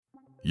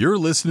You're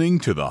listening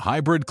to the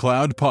Hybrid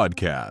Cloud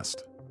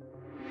Podcast.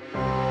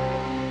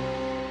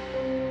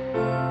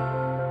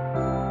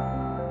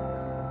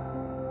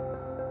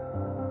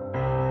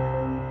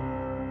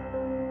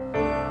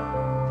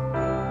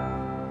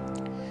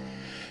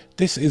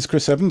 This is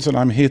Chris Evans, and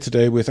I'm here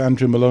today with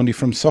Andrew Maloney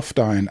from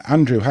Softign.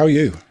 Andrew, how are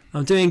you?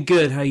 I'm doing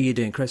good. How are you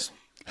doing, Chris?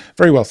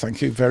 Very well,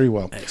 thank you. Very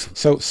well. Excellent.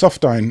 So,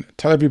 Softign,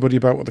 tell everybody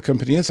about what the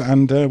company is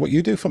and what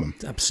you do for them.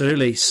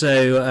 Absolutely.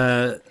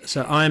 So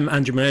I'm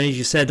Andrew Maloney. As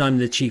you said, I'm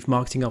the Chief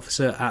Marketing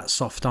Officer at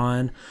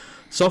Softign.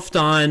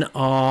 Softign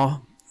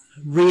are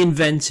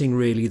reinventing,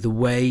 really, the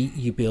way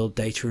you build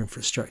data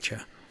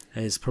infrastructure.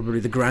 Is probably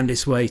the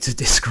grandest way to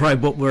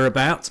describe what we're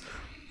about.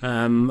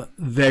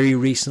 Very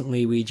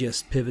recently, we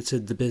just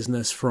pivoted the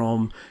business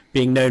from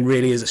being known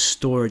really as a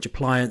storage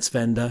appliance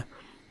vendor,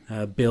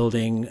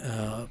 building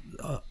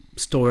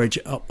storage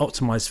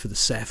optimized for the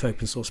Ceph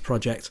open source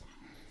project,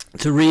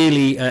 to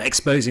really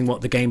exposing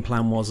what the game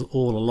plan was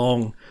all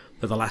along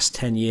for the last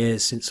 10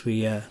 years since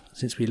we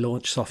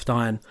launched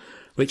Softign,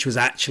 which was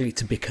actually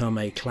to become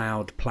a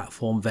cloud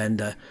platform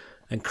vendor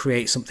and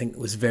create something that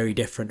was very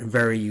different and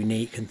very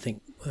unique, and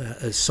think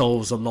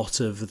solves a lot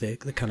of the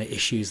kind of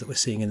issues that we're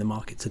seeing in the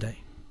market today.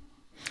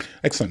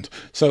 Excellent.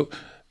 So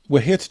we're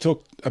here to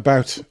talk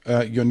about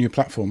your new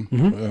platform,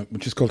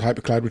 which is called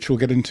HyperCloud, which we'll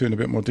get into in a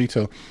bit more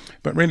detail.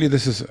 But really,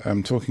 this is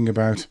talking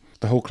about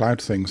the whole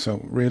cloud thing.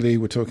 So really,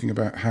 we're talking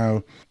about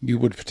how you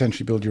would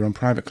potentially build your own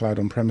private cloud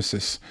on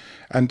premises.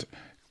 And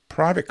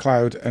private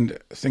cloud and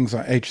things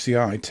like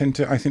HCI tend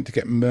to, I think, to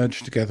get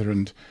merged together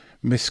and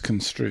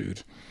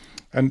misconstrued.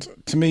 And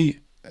to me,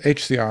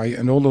 HCI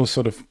and all those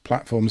sort of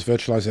platforms,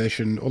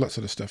 virtualization, all that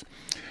sort of stuff,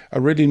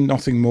 are really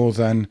nothing more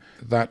than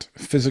that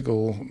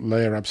physical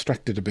layer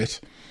abstracted a bit,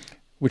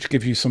 which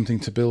give you something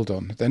to build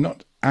on. They're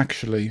not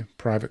actually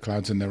private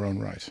clouds in their own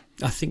right.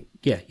 I think,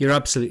 yeah, you're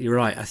absolutely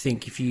right. I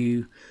think if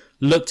you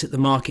looked at the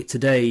market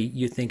today,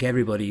 you'd think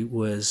everybody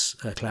was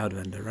a cloud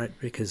vendor, right?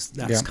 Because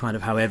that's kind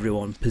of how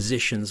everyone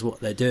positions what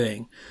they're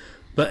doing.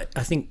 But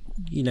I think,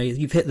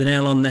 you've hit the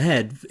nail on the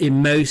head.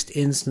 In most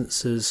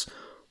instances,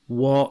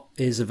 what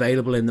is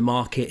available in the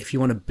market, if you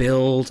want to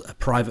build a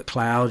private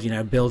cloud,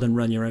 build and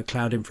run your own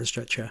cloud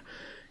infrastructure,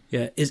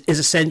 is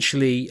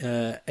essentially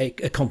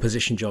a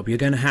composition job. You're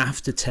going to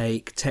have to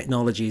take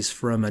technologies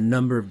from a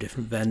number of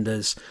different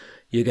vendors.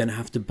 You're going to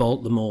have to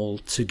bolt them all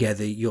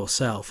together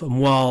yourself. And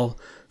while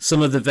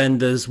some of the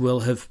vendors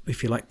will have,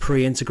 if you like,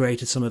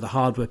 pre-integrated some of the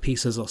hardware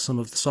pieces or some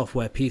of the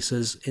software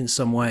pieces in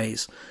some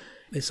ways,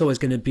 it's always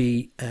going to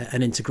be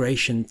an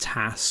integration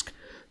task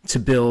to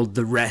build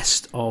the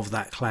rest of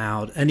that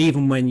cloud. And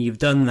even when you've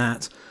done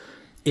that,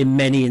 in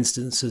many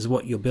instances,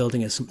 what you're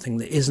building is something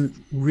that isn't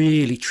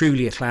really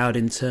truly a cloud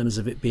in terms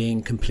of it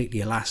being completely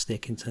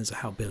elastic in terms of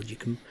how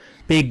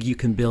big you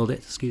can build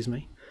it,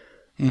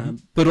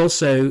 but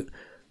also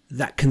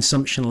that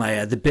consumption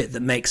layer, the bit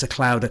that makes a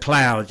cloud,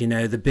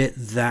 the bit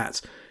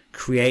that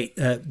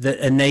that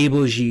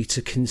enables you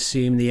to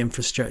consume the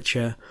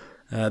infrastructure,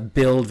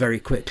 build very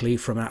quickly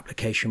from an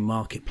application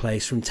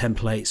marketplace, from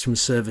templates, from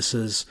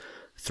services,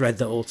 thread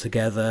that all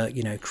together,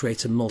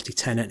 create a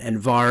multi-tenant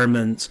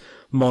environment,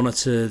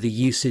 monitor the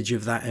usage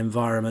of that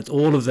environment.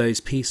 All of those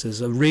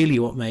pieces are really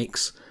what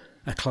makes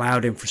a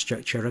cloud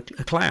infrastructure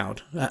a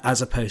cloud,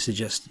 as opposed to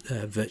just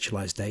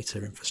virtualized data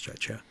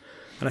infrastructure.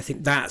 And I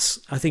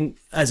think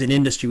as an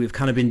industry, we've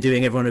kind of been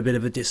doing everyone a bit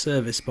of a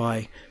disservice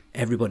by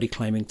everybody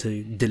claiming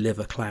to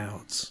deliver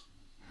clouds.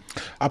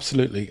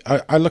 Absolutely.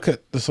 I look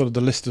at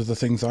the list of the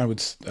things I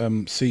would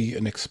see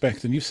and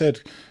expect, and you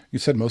said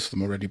most of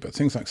them already, but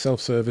things like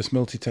self-service,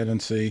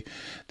 multi-tenancy,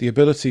 the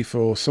ability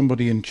for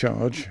somebody in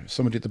charge,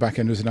 somebody at the back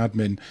end who's an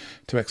admin,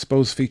 to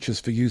expose features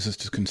for users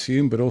to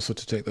consume, but also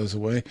to take those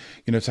away,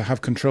 to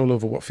have control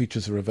over what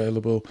features are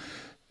available,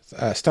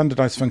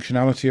 standardized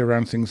functionality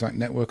around things like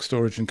network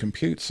storage and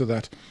compute, so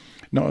that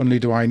not only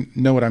do I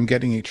know what I'm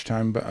getting each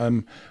time, but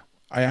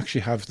I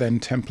actually have then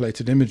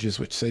templated images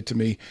which say to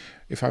me,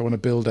 if I want to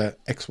build a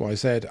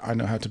XYZ, I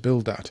know how to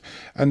build that.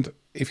 And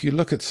if you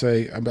look at,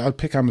 say, I'll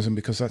pick Amazon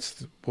because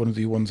that's one of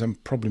the ones I'm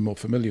probably more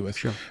familiar with.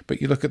 Sure. But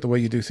you look at the way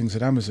you do things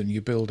at Amazon,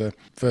 you build a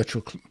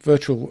virtual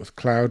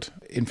cloud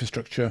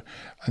infrastructure,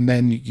 and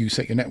then you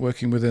set your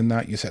networking within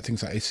that, you set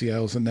things like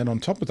ACLs, and then on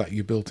top of that,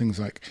 you build things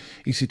like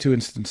EC2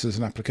 instances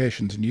and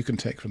applications, and you can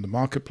take from the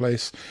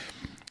marketplace.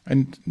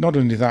 And not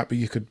only that, but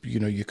you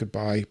could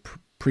buy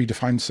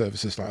predefined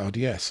services like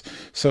RDS.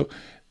 So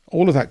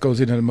all of that goes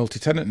in a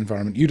multi-tenant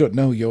environment. You don't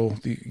know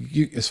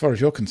as far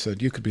as you're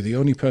concerned, you could be the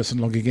only person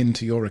logging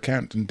into your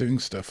account and doing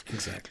stuff.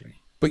 Exactly.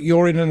 But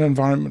you're in an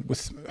environment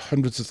with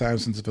hundreds of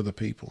thousands of other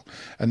people,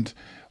 and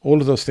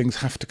all of those things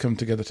have to come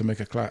together to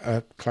make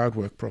a cloud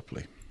work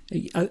properly.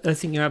 I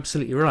think you're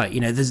absolutely right.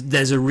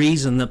 There's a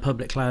reason that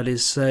public cloud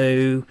is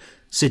so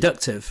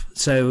seductive,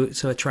 so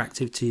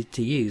attractive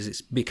to use.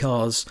 It's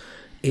because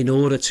in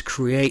order to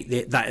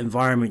create that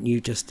environment you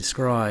just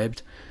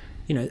described,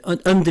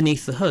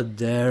 underneath the hood,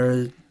 there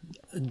are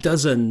a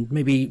dozen,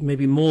 maybe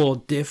more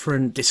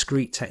different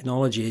discrete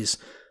technologies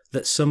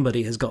that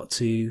somebody has got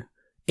to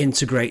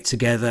integrate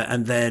together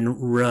and then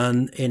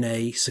run in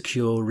a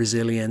secure,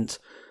 resilient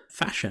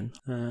fashion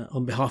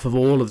on behalf of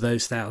all of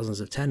those thousands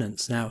of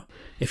tenants. Now,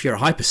 if you're a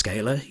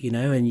hyperscaler,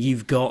 and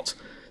you've got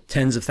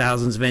tens of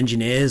thousands of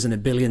engineers and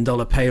 $1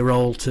 billion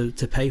payroll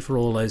to pay for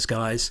all those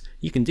guys,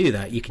 you can do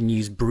that. You can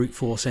use brute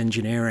force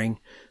engineering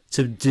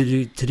to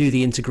do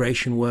the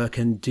integration work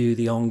and do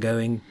the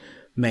ongoing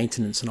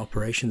maintenance and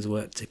operations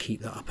work to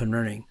keep that up and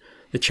running.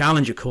 The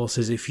challenge, of course,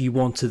 is if you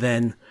want to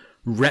then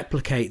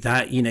replicate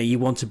that, you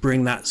want to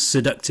bring that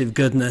seductive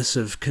goodness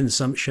of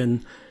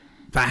consumption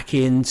back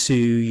into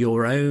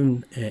your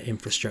own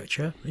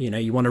infrastructure.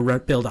 You want to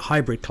build a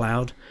hybrid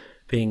cloud,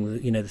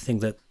 being the thing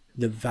that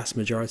the vast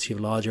majority of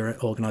larger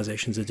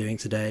organizations are doing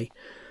today.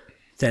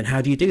 Then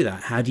how do you do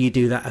that? How do you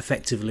do that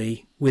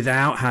effectively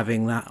without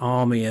having that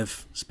army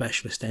of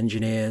specialist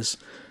engineers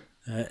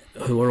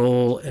who are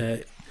all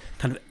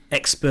kind of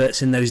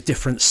experts in those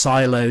different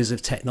silos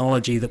of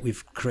technology that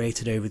we've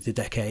created over the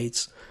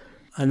decades?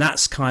 And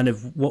that's kind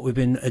of what we've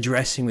been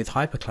addressing with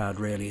Hypercloud,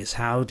 really, is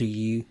how do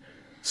you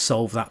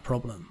solve that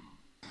problem?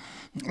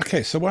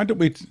 Okay, so why don't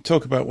we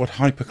talk about what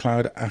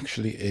Hypercloud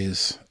actually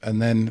is,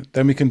 and then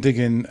we can dig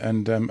in,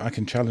 and I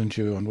can challenge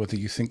you on whether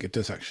you think it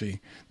does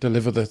actually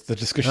deliver the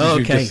discussions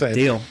you just said.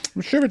 Deal.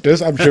 I'm sure it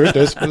does.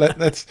 But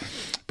let's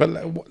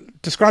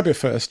describe it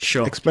first.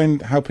 Sure. Explain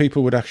how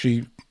people would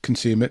actually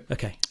consume it.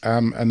 Okay.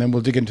 And then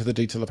we'll dig into the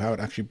detail of how it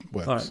actually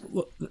works. All right.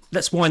 Well,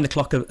 let's wind the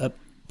clock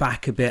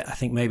back a bit, I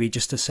think, maybe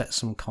just to set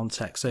some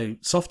context. So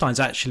Softine's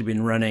actually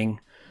been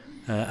running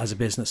as a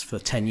business for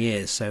 10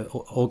 years. So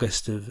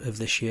August of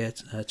this year,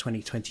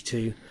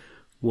 2022,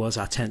 was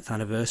our 10th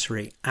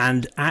anniversary.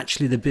 And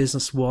actually the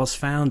business was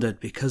founded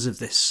because of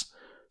this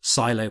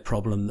silo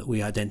problem that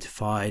we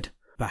identified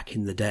back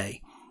in the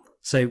day.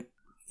 So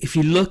if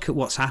you look at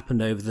what's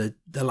happened over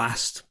the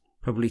last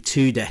probably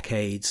 2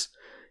 decades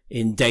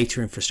in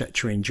data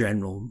infrastructure in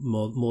general,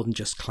 more than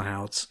just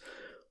clouds,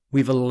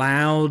 we've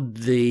allowed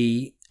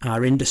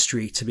our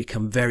industry to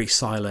become very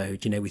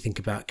siloed. We think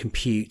about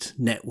compute,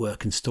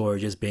 network, and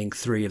storage as being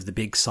 3 of the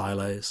big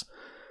silos.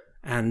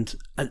 And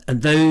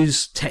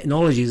those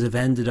technologies have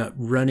ended up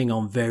running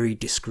on very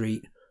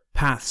discrete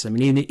paths. I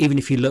mean, even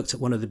if you looked at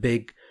one of the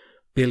big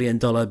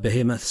billion-dollar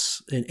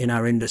behemoths in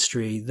our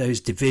industry, those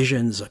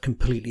divisions are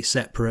completely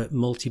separate,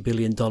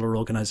 multi-billion-dollar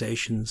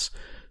organizations,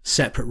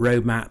 separate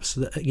roadmaps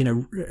that,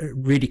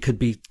 really could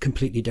be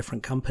completely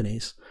different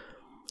companies.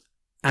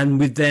 And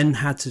we've then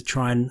had to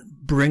try and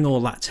bring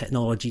all that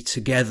technology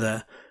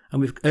together.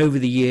 And over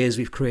the years,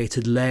 we've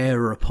created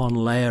layer upon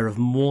layer of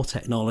more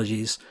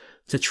technologies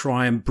to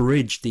try and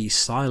bridge these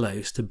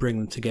silos, to bring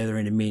them together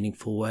in a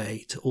meaningful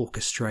way, to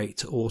orchestrate,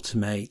 to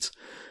automate,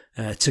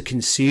 to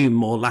consume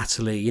more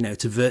laterally,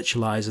 to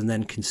virtualize and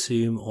then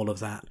consume all of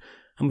that.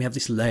 And we have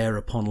this layer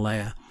upon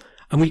layer.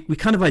 And we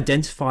kind of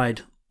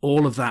identified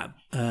all of that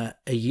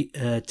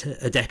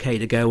a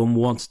decade ago and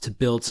wanted to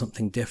build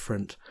something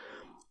different.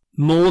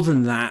 More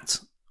than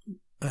that,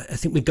 I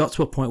think we got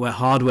to a point where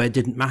hardware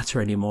didn't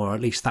matter anymore,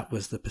 at least that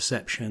was the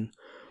perception.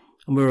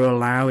 And we were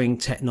allowing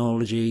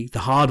technology, the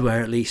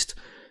hardware at least,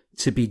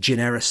 to be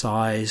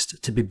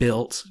genericized, to be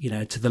built,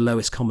 to the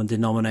lowest common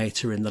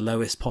denominator in the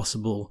lowest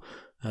possible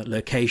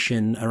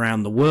location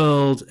around the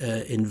world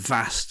in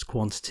vast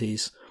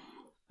quantities.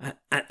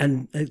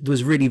 And there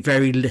was really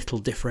very little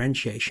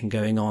differentiation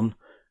going on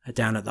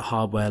down at the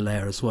hardware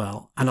layer as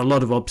well. And a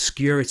lot of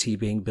obscurity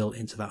being built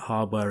into that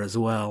hardware as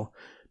well,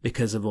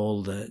 because of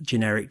all the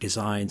generic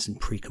designs and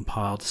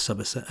pre-compiled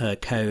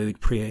code,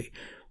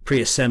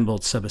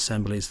 pre-assembled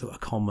sub-assemblies that were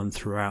common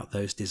throughout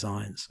those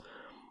designs.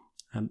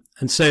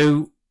 And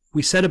so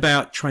we set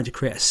about trying to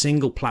create a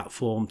single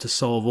platform to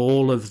solve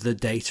all of the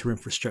data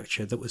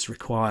infrastructure that was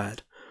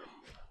required.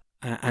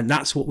 And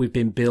that's what we've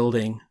been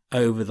building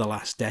over the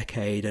last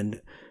decade.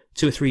 And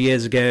 2 or 3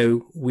 years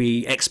ago,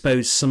 we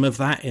exposed some of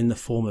that in the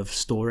form of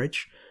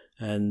storage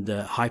and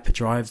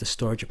Hyperdrive, the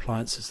storage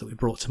appliances that we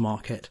brought to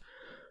market.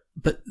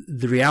 But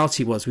the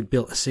reality was we'd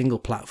built a single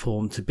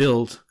platform to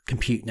build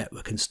compute,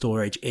 network, and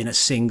storage in a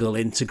single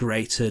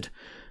integrated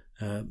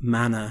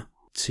manner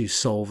to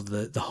solve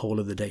the whole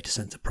of the data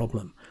center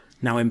problem.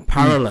 Now, in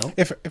parallel,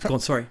 If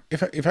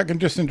I can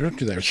just interrupt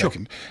you there a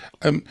second,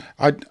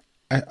 I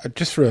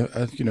just for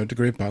a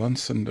degree of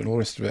balance and all the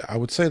rest of it, I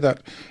would say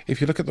that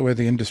if you look at the way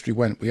the industry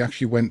went, we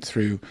actually went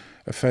through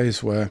a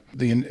phase where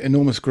the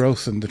enormous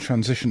growth and the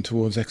transition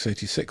towards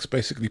x86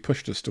 basically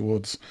pushed us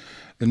towards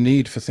the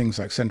need for things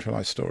like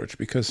centralized storage,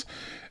 because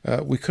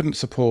we couldn't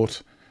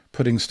support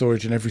putting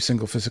storage in every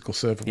single physical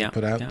server we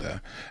put out there.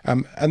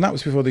 And that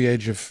was before the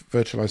age of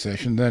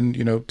virtualization. Then,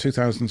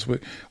 2000s,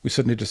 we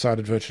suddenly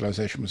decided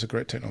virtualization was a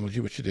great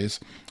technology, which it is.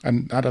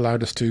 And that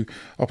allowed us to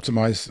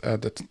optimize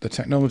the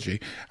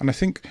technology. And I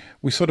think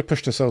we sort of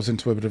pushed ourselves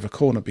into a bit of a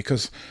corner,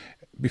 because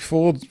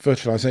before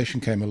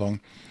virtualization came along,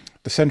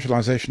 the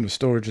centralization of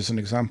storage as an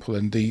example,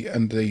 and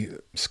the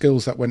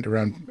skills that went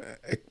around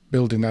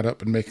building that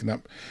up and making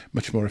that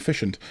much more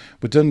efficient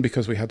were done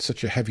because we had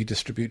such a heavy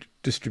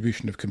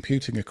distribution of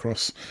computing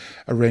across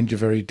a range of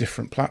very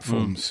different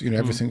platforms.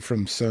 Everything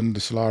from Sun to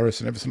Solaris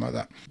and everything like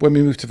that. When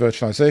we moved to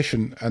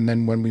virtualization, and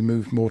then when we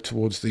moved more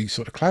towards the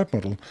sort of cloud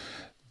model,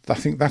 I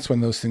think that's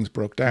when those things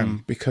broke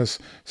down, because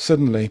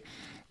suddenly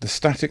the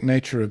static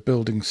nature of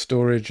building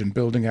storage and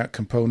building out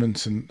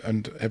components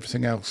and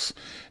everything else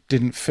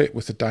didn't fit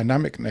with the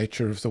dynamic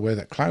nature of the way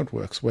that cloud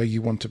works, where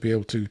you want to be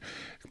able to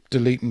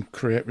delete and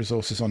create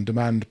resources on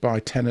demand by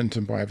tenant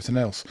and by everything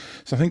else.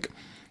 So I think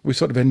we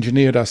sort of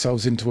engineered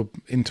ourselves into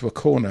a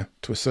corner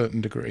to a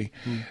certain degree,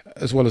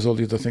 as well as all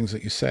the other things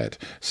that you said,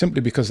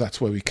 simply because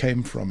that's where we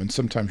came from. And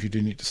sometimes you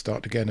do need to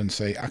start again and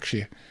say,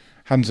 actually,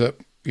 hands up,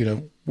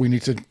 we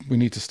need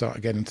to start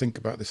again and think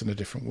about this in a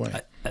different way.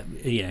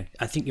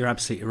 I think you're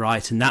absolutely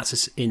right, and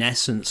that's in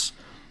essence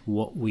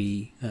what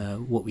we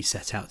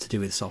set out to do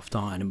with Soft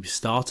Iron. And we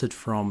started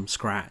from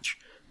scratch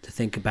to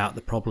think about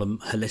the problem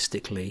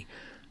holistically,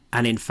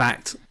 and in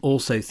fact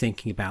also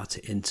thinking about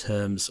it in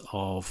terms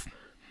of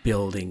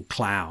building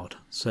cloud.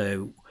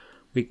 So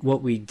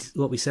what we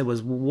said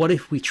was, what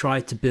if we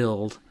tried to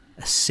build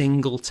a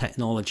single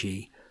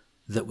technology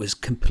that was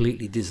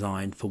completely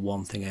designed for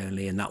one thing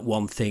only, and that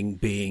one thing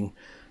being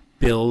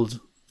build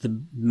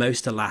the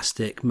most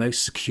elastic,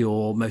 most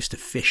secure, most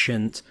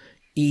efficient,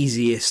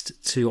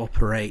 easiest to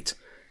operate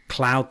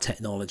cloud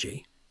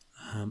technology.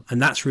 And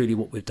that's really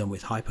what we've done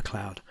with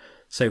HyperCloud.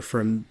 So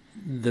from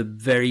the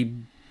very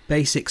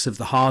basics of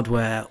the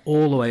hardware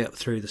all the way up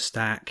through the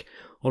stack,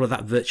 all of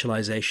that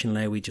virtualization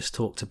layer we just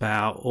talked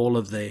about, all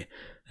of the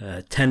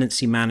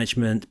tenancy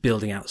management,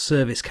 building out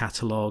service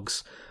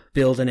catalogs,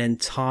 build an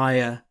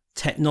entire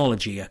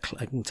technology, an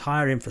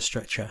entire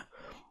infrastructure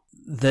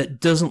that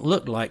doesn't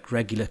look like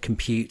regular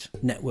compute,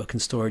 network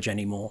and storage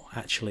anymore,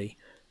 actually,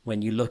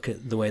 when you look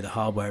at the way the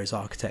hardware is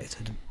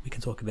architected. We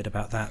can talk a bit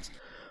about that.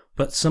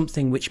 But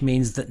something which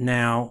means that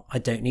now I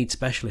don't need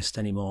specialists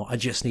anymore. I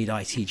just need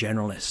IT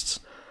generalists.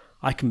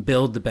 I can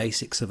build the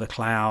basics of a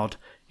cloud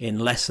in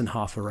less than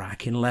half a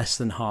rack, in less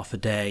than half a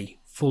day,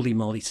 fully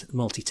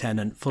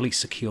multi-tenant, fully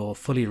secure,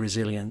 fully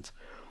resilient.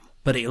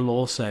 But it'll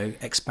also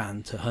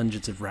expand to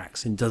hundreds of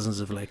racks in dozens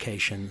of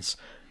locations,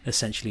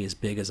 essentially as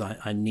big as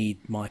I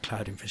need my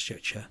cloud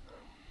infrastructure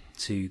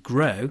to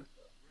grow,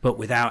 but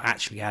without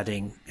actually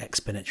adding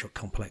exponential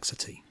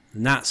complexity.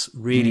 And that's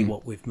really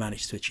what we've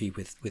managed to achieve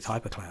with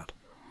HyperCloud.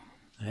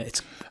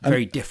 It's a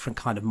very different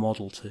kind of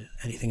model to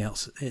anything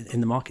else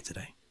in the market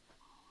today.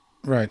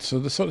 Right. So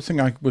the sort of thing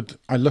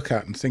I look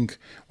at and think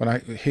when I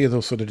hear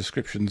those sort of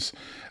descriptions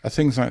are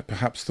things like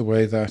perhaps the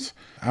way that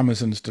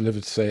Amazon's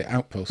delivered, say,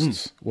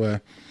 outposts,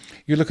 where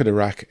you look at a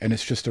rack and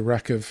it's just a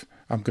rack of,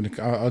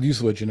 I'll use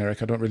the word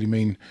generic. I don't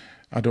mean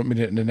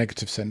it in a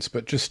negative sense,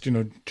 but just,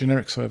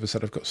 generic servers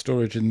that have got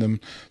storage in them.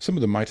 Some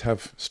of them might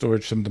have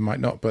storage, some of them might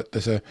not, but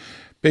there's a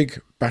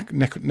big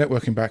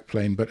networking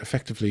backplane, but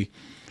effectively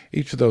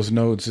each of those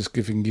nodes is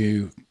giving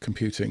you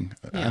computing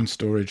and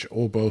storage,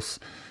 or both.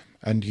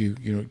 And you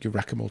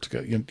rack them all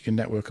together, you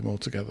network them all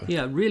together.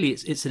 Yeah, really,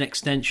 it's an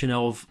extension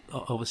of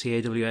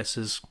obviously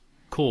AWS's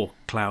core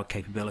cloud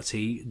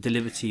capability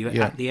delivered to you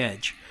at the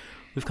edge.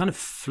 We've kind of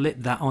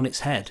flipped that on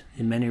its head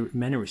in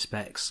many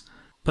respects.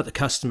 Put the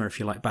customer, if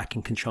you like, back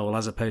in control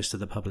as opposed to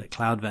the public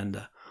cloud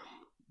vendor.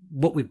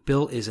 What we've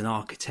built is an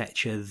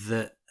architecture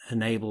that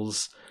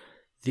enables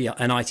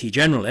an IT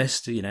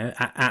generalist,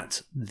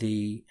 at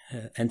the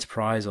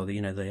enterprise or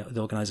the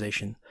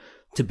organization,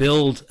 to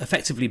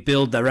effectively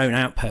build their own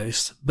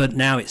outpost, but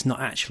now it's not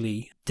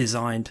actually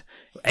designed.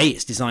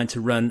 It's designed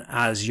to run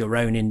as your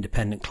own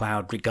independent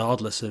cloud,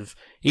 regardless of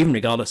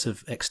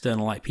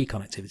external IP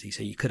connectivity.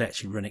 So you could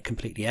actually run it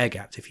completely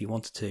air-gapped if you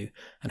wanted to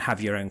and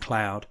have your own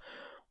cloud,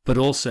 but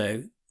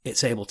also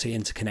it's able to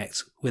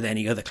interconnect with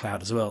any other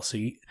cloud as well. So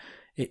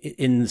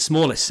in the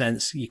smallest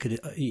sense, you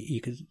could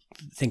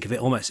think of it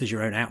almost as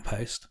your own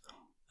outpost,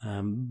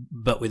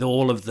 but with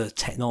all of the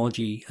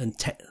technology and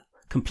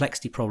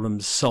complexity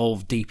problems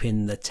solved deep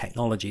in the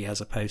technology, as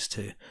opposed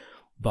to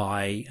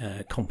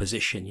by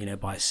composition,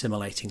 by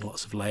assimilating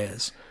lots of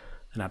layers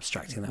and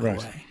abstracting that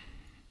away.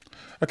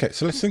 Okay,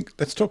 so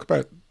let's talk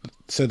about,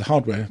 say, the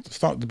hardware.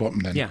 Start at the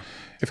bottom then. Yeah.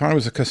 If I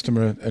was a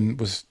customer and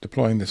was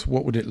deploying this,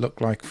 what would it look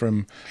like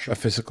from a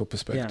physical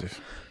perspective?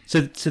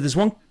 Yeah. So there's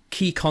one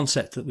key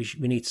concept that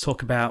we need to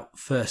talk about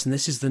first, and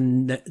this is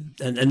and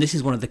this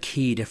is one of the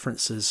key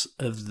differences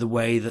of the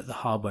way that the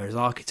hardware is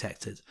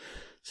architected.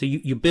 So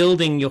you're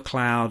building your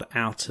cloud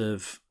out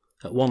of,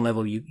 at one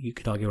level, you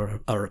could argue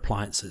are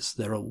appliances.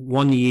 There are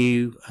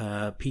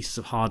 1U pieces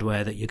of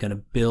hardware that you're going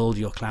to build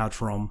your cloud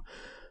from,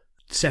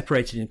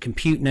 separated in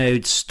compute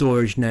nodes,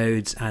 storage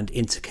nodes, and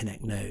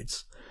interconnect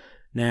nodes.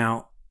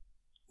 Now,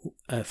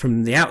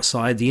 from the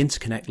outside, the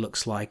interconnect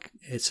looks like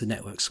it's a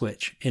network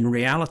switch. In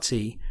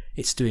reality,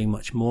 it's doing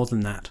much more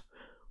than that.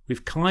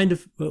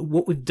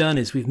 What we've done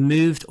is we've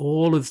moved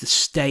all of the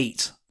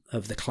state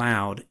of the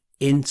cloud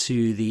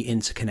into the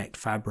interconnect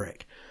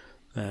fabric.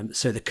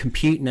 So the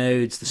compute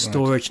nodes, the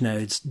storage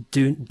nodes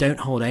don't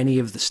hold any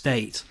of the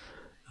state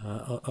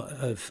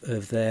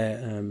of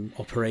their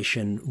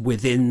operation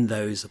within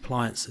those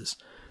appliances.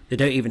 They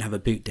don't even have a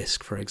boot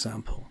disk, for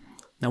example.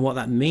 Now, what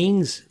that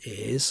means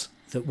is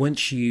that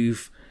once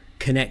you've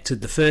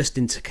connected the first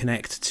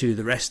interconnect to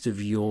the rest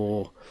of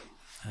your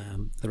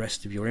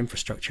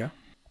infrastructure,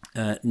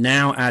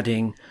 now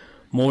adding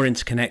more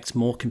interconnects,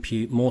 more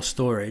compute, more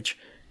storage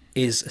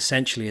is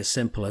essentially as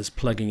simple as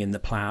plugging in the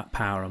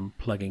power and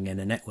plugging in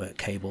a network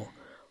cable.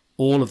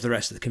 All of the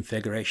rest of the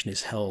configuration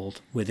is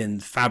held within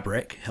the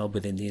fabric, held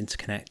within the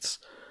interconnects,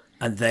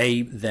 and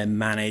they then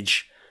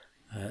manage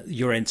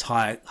your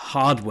entire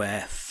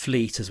hardware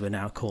fleet, as we're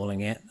now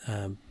calling it,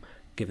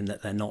 given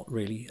that they're not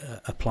really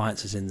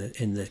appliances in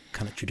the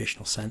kind of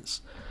traditional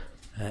sense.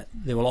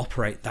 They will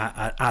operate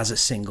that as a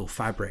single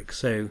fabric.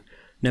 So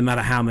no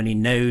matter how many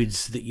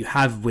nodes that you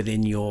have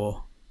within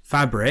your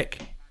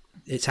fabric,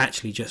 it's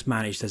actually just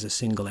managed as a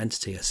single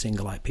entity, a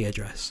single IP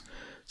address.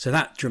 So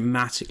that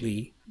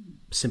dramatically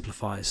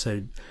simplifies.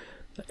 So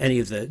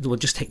we'll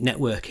just take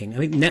networking. I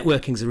think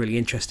networking is a really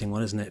interesting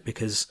one, isn't it?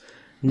 Because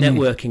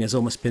networking has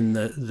almost been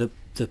the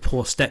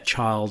poor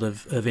stepchild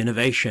of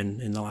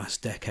innovation in the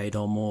last decade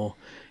or more.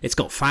 It's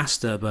got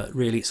faster, but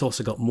really it's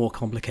also got more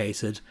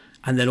complicated,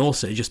 and then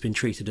also just been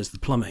treated as the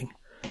plumbing.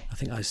 I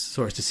think I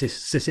saw a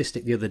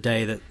statistic the other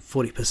day that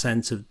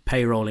 40% of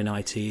payroll in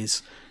IT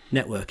is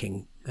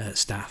networking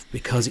staff,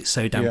 because it's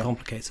so damn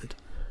complicated.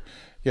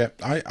 Yeah,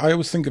 I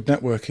always think of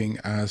networking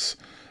as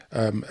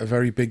a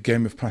very big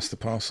game of pass the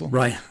parcel.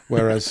 Right.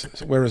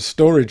 whereas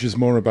storage is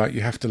more about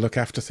you have to look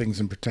after things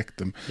and protect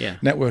them. Yeah.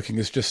 Networking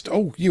is just,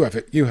 you have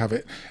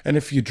it. And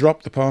if you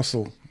drop the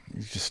parcel,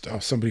 you just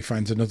somebody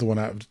finds another one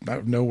out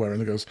of nowhere,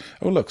 and it goes,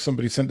 oh look,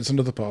 somebody sent us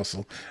another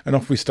parcel, and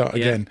off we start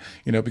again.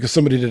 Because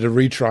somebody did a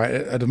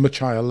retry at a much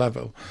higher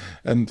level,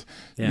 and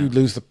you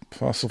lose the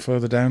parcel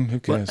further down. Who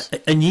cares?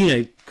 Well,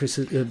 and Chris,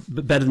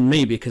 better than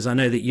me, because I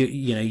know that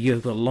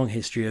you've got a long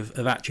history of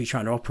actually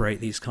trying to operate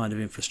these kind of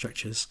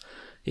infrastructures.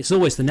 It's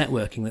always the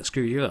networking that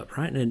screws you up,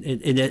 right? And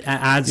it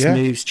adds,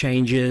 moves,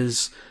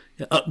 changes,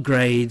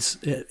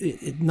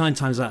 upgrades. 9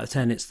 times out of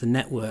 10, it's the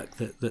network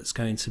that's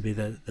going to be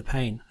the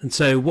pain. And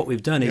so what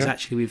we've done is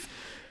actually we've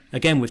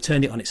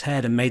turned it on its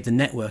head and made the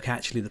network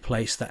actually the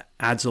place that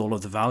adds all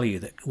of the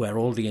value, where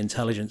all the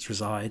intelligence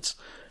resides.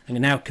 And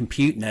now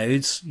compute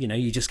nodes,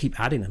 you just keep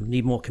adding them.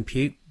 Need more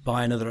compute,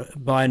 buy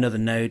another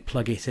node,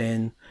 plug it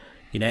in.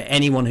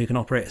 Anyone who can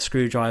operate a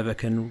screwdriver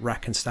can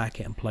rack and stack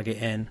it and plug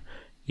it in.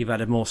 You've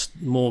added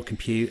more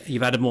compute.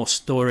 You've added more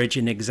storage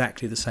in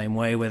exactly the same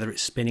way, whether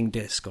it's spinning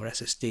disk or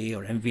SSD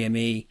or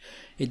NVMe.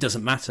 It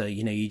doesn't matter.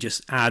 You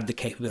just add the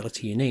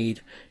capability you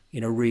need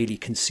in a really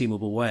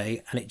consumable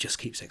way, and it just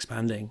keeps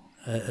expanding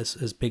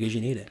as big as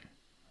you need it.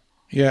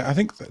 Yeah, I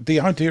think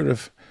the idea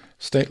of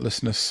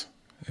statelessness,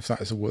 if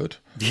that is a word,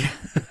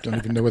 don't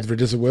even know whether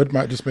it is a word.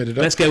 Might have just made it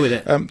up. Let's go with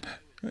it.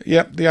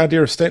 The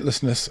idea of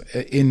statelessness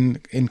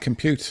in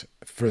compute,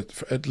 for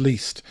at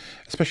least,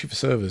 especially for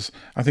servers,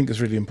 I think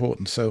is really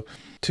important. So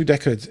 2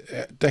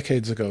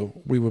 decades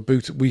ago,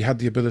 we had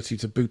the ability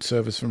to boot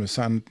servers from a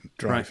SAN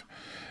drive,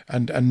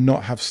 and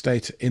not have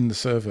state in the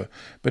server.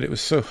 But it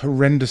was so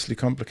horrendously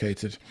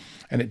complicated,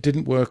 and it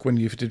didn't work when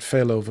you did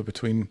failover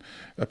between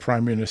a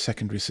primary and a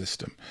secondary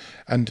system.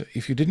 And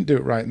if you didn't do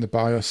it right in the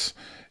BIOS,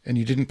 and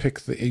you didn't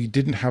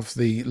have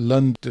the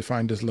LUN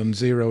defined as LUN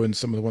 0 in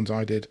some of the ones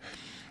I did,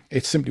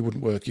 it simply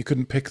wouldn't work. You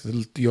couldn't pick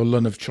your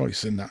LUN of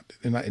choice in that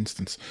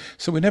instance.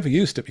 So we never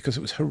used it because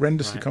it was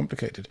horrendously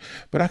complicated.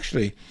 But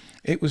actually,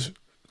 it was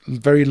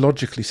very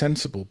logically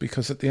sensible,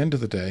 because at the end of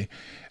the day,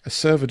 a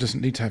server doesn't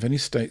need to have any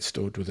state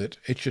stored with it.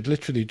 It should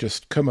literally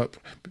just come up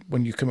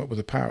when you come up with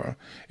a power.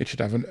 It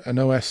should have an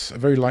OS, a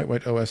very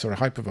lightweight OS or a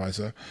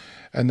hypervisor.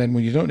 And then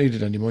when you don't need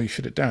it anymore, you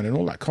shut it down. And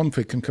all that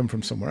config can come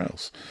from somewhere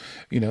else.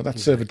 That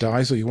server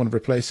dies, or you want to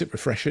replace it,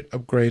 refresh it,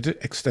 upgrade it,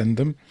 extend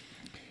them.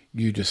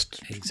 You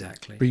just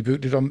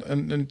reboot it on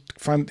and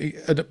find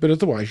but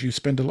otherwise you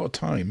spend a lot of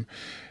time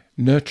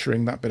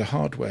nurturing that bit of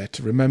hardware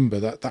to remember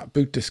that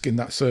boot disk in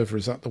that server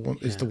is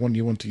the one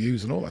you want to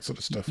use, and all that sort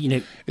of stuff.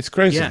 It's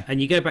crazy. Yeah, and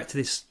you go back to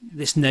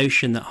this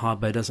notion that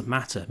hardware doesn't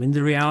matter. I mean,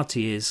 the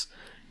reality is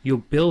you're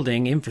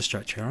building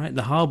infrastructure, right?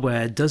 The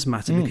hardware does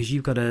matter because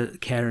you've got to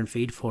care and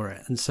feed for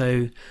it. And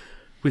so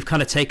we've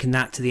kind of taken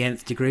that to the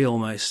nth degree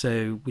almost.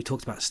 So we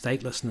talked about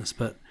statelessness,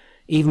 but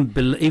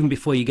even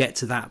before you get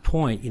to that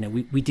point,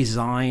 we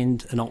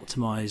designed and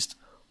optimized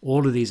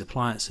all of these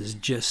appliances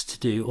just to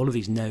do, all of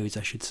these nodes,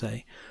 I should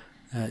say,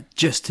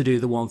 just to do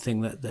the one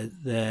thing that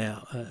they're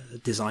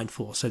designed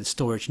for. So the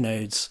storage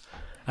nodes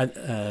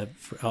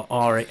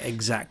are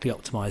exactly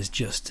optimized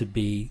just to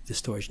be the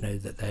storage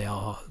node that they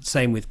are.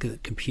 Same with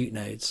compute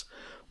nodes.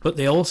 But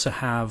they also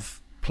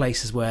have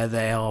places where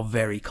they are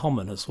very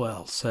common as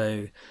well.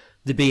 So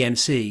the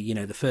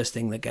BMC, the first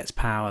thing that gets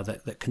power,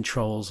 that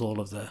controls all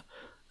of the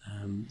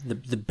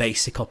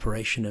basic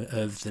operation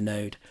of the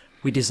node,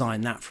 we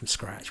designed that from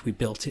scratch. We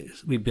built it.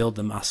 We build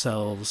them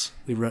ourselves.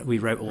 We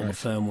wrote all the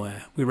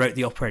firmware. We wrote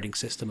the operating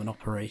system and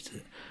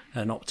operated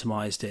and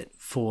optimized it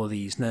for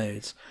these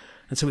nodes.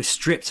 And so we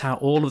stripped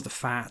out all of the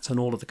fat and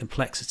all of the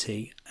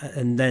complexity.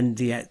 And then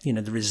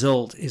the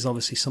result is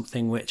obviously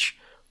something which,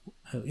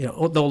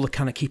 all the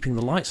kind of keeping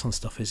the lights on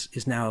stuff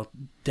is now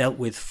dealt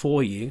with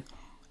for you.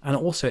 And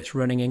also it's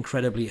running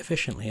incredibly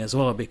efficiently as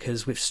well,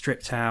 because we've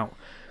stripped out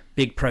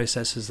big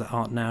processors that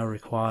aren't now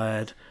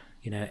required,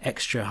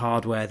 extra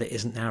hardware that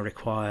isn't now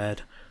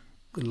required,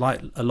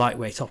 a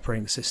lightweight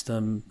operating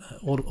system,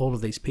 all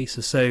of these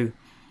pieces. So,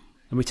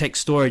 and we take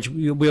storage.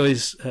 We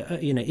always,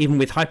 even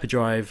with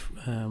Hyperdrive,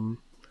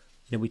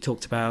 we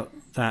talked about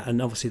that,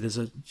 and obviously there's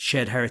a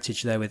shared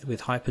heritage there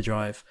with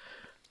Hyperdrive.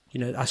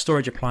 Our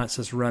storage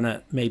appliances run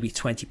at maybe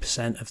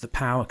 20% of the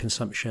power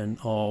consumption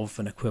of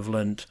an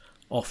equivalent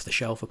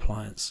off-the-shelf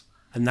appliance,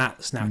 and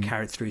that's now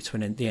carried through to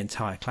the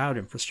entire cloud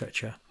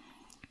infrastructure.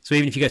 So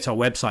even if you go to our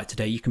website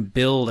today, you can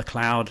build a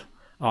cloud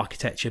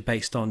architecture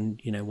based on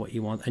what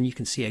you want, and you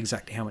can see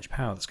exactly how much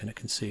power that's going to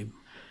consume,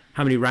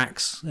 how many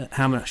racks,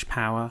 how much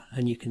power,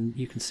 and you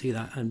can see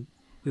that. And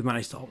we've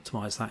managed to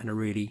optimize that in a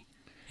really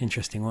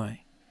interesting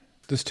way.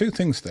 There's two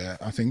things there,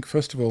 I think.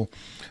 First of all,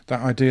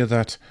 that idea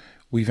that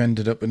we've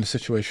ended up in a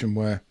situation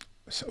where,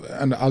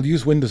 and I'll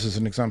use Windows as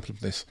an example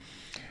of this.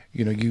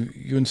 You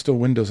install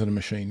Windows on a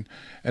machine,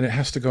 and it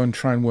has to go and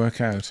try and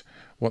work out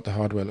what the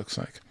hardware looks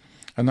like.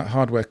 And that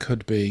hardware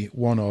could be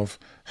one of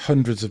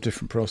hundreds of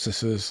different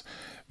processors,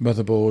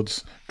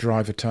 motherboards,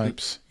 driver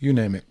types, you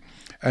name it.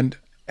 And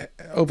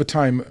over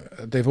time,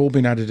 they've all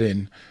been added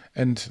in.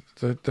 And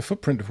the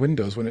footprint of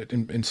Windows, when it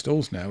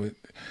installs now,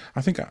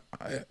 I think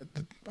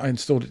I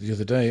installed it the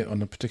other day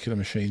on a particular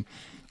machine.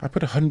 I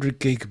put a 100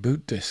 gig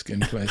boot disk in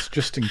place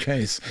just in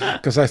case,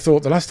 because I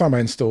thought the last time I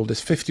installed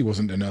this, 50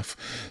 wasn't enough.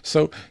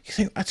 So you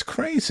think that's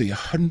crazy,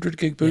 100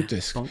 gig boot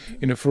disk,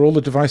 for all the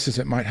devices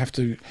it might have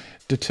to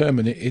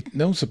determine it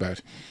knows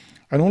about.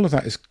 And all of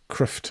that is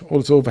cruft,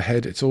 all its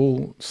overhead, it's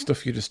all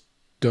stuff you just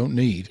don't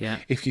need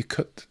if you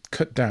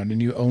cut down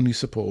and you only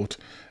support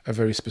a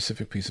very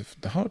specific piece of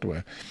the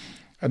hardware.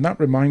 And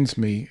that reminds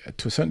me,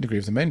 to a certain degree,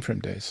 of the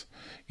mainframe days,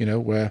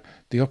 where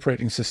the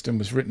operating system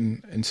was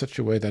written in such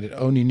a way that it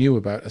only knew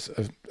about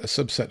a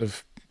subset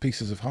of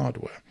pieces of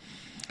hardware.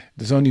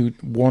 There's only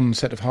one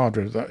set of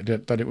hardware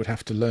that it would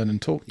have to learn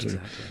and talk to.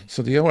 Exactly.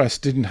 So the OS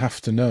didn't have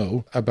to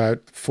know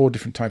about 4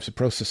 different types of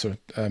processor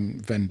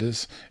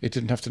vendors. It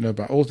didn't have to know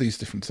about all these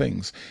different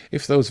things.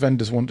 If those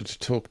vendors wanted to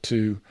talk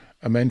to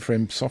a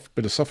mainframe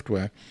bit of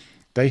software,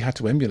 they had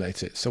to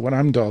emulate it. So when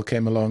Amdahl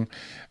came along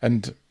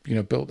and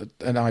built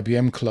an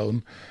IBM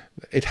clone,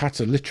 it had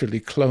to literally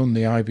clone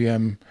the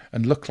IBM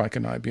and look like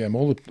an IBM.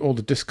 All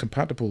the disk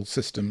compatible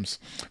systems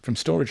from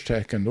Storage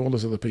Tech and all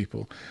those other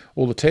people,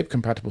 all the tape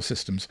compatible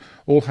systems,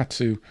 all had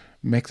to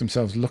make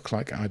themselves look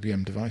like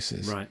IBM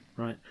devices.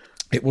 Right.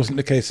 It wasn't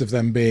a case of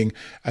them being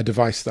a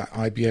device that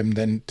IBM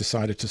then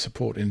decided to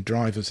support in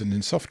drivers and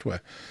in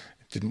software.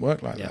 Didn't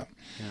work like that.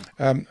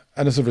 Yeah. And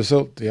as a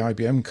result, the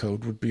IBM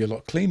code would be a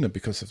lot cleaner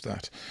because of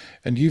that.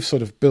 And you've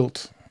sort of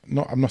built,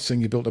 I'm not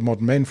saying you built a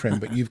modern mainframe,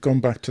 but you've gone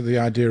back to the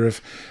idea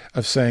of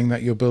saying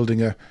that you're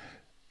building a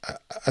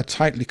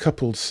tightly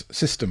coupled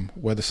system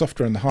where the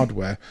software and the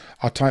hardware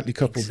are tightly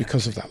coupled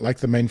because of that, like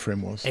the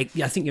mainframe was. I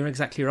think you're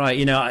exactly right.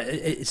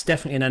 It's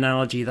definitely an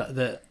analogy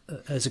that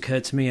has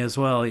occurred to me as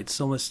well.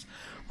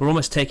 We're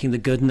almost taking the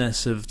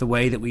goodness of the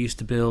way that we used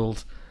to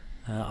build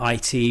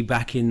IT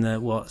back in the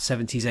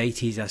 70s,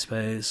 80s, I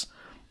suppose,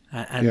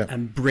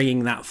 and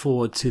bringing that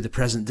forward to the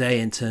present day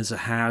in terms of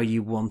how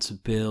you want to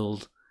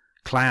build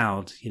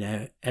cloud.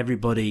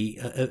 Everybody,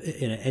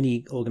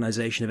 any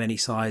organization of any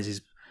size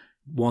is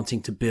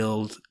wanting to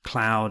build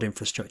cloud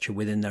infrastructure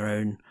within their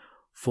own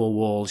 4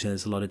 walls.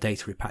 There's a lot of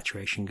data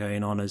repatriation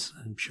going on, as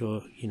I'm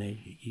sure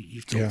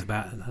you've talked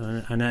about.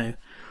 I know,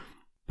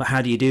 but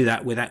how do you do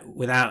that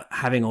without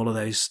having all of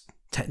those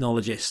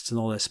technologists and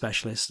all those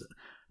specialists?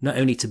 Not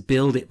only to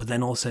build it, but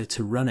then also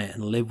to run it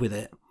and live with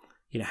it.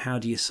 How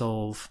do you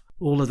solve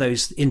all of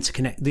those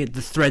the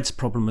threads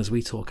problem as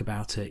we talk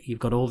about it? You've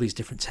got all these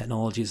different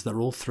technologies that are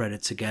all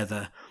threaded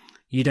together.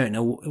 You don't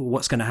know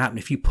what's going to happen.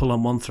 If you pull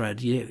on one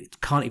thread, you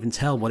can't even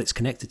tell what it's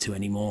connected to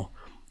anymore.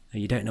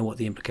 You don't know what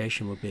the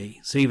implication would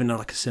be. So even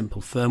like a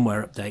simple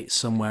firmware update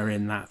somewhere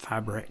in that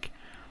fabric,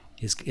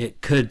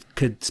 it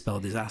could spell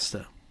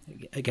disaster.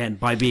 Again,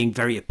 by being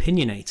very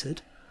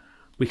opinionated,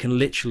 we can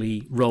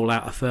literally roll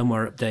out a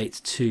firmware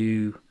update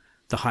to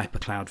the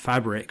hypercloud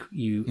fabric.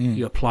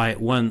 You apply it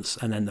once,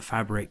 and then the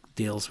fabric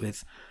deals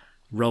with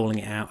rolling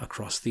it out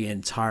across the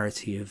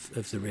entirety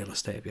of the real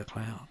estate of your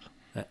cloud.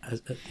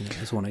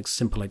 As one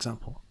simple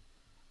example.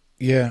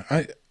 Yeah,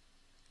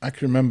 I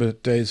can remember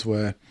days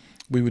where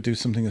we would do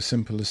something as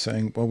simple as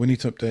saying, well, we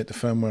need to update the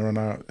firmware on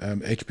our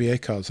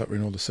HBA cards that were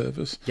in all the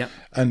servers. Yep.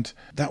 And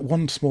that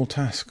one small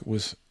task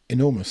was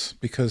enormous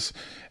because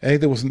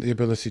there wasn't the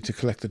ability to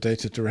collect the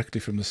data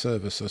directly from the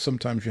server, so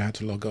sometimes you had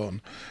to log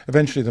on.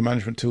 Eventually the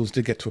management tools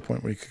did get to a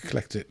point where you could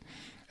collect it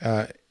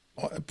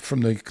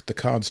from the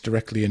cards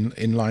directly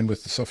in line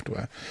with the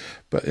software,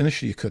 but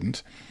initially you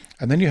couldn't.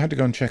 And then you had to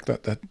go and check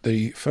that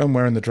the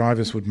firmware and the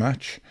drivers would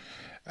match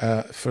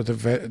for the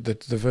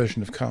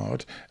version of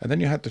card, and then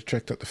you had to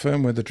check that the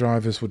firmware, the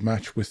drivers would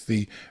match with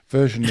the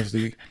version of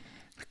the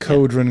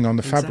code running on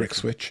the fabric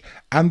switch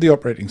and the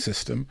operating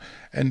system,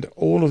 and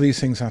all of these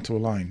things had to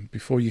align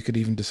before you could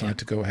even decide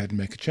to go ahead and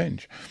make a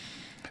change.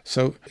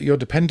 So your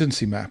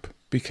dependency map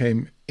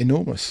became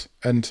enormous,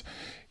 and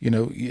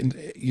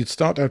you'd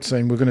start out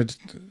saying we're going to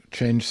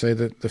change, say,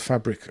 the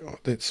fabric,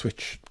 the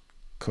switch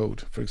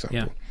code, for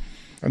example.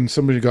 And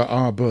somebody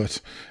got but,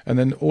 and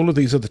then all of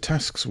these other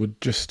tasks would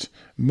just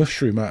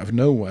mushroom out of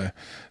nowhere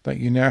that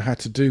you now had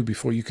to do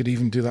before you could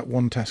even do that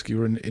one task you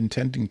were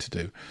intending to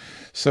do.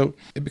 So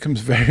it becomes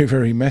very,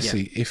 very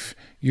messy if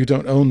you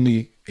don't own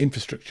the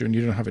infrastructure and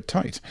you don't have it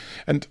tight.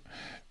 And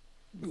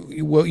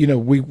well,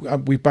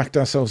 we backed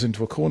ourselves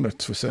into a corner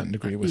to a certain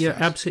degree with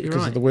that. Absolutely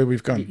because right. of the way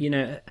we've gone.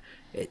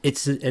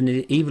 It's an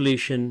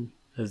evolution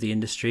of the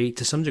industry.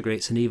 To some degree,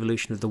 it's an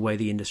evolution of the way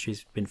the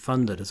industry's been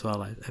funded as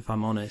well, if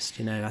I'm honest.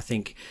 I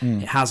think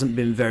it hasn't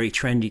been very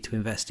trendy to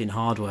invest in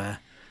hardware,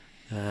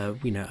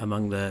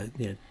 among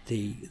the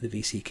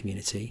VC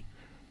community.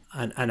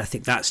 And I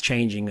think that's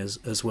changing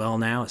as well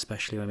now,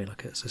 especially when we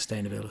look at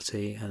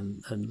sustainability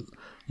and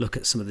look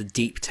at some of the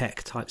deep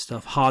tech type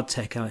stuff, hard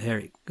tech out here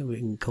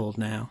it's called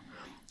now.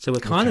 So we're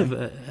kind of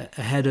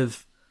ahead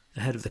of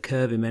the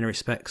curve in many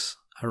respects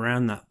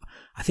around that.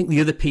 I think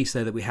the other piece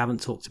though that we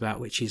haven't talked about,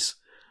 which is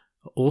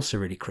also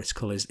really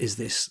critical, is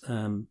this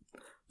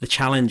the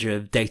challenge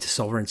of data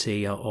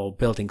sovereignty or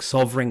building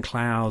sovereign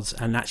clouds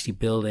and actually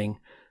building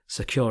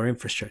secure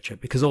infrastructure,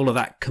 because all of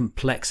that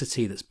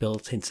complexity that's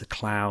built into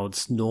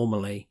clouds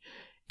normally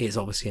is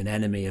obviously an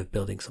enemy of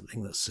building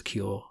something that's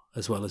secure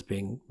as well as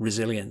being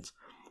resilient.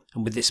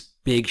 And with this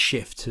big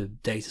shift to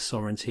data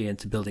sovereignty and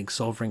to building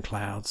sovereign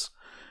clouds,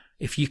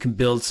 if you can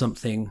build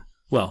something,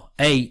 well,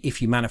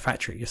 if you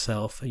manufacture it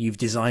yourself, you've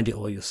designed it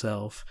all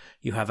yourself,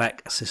 you have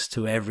access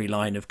to every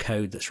line of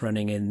code that's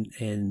running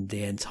in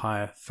the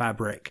entire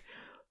fabric,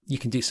 you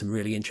can do some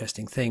really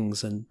interesting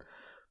things. And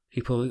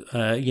people,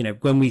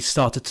 when we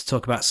started to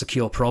talk about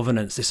secure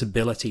provenance, this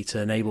ability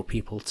to enable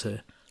people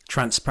to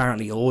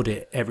transparently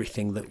audit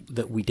everything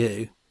that we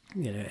do,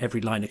 every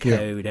line of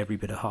code, every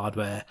bit of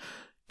hardware,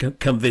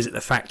 come visit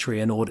the factory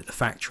and audit the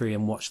factory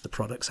and watch the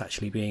products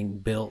actually being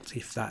built,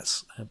 if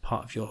that's a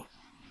part of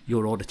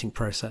your auditing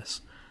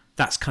process.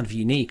 That's kind of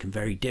unique and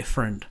very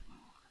different.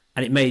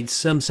 And it made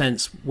some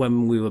sense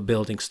when we were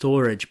building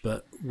storage,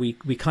 but we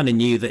kind of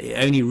knew that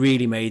it only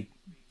really made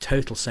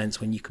total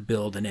sense when you could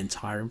build an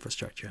entire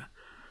infrastructure.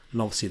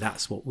 And obviously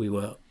that's what we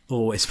were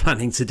always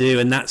planning to do.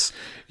 And it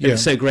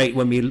was so great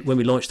when we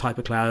launched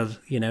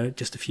HyperCloud,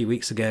 just a few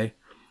weeks ago,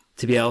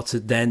 to be able to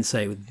then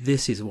say,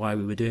 this is why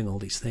we were doing all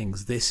these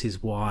things. This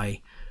is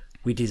why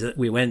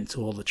we went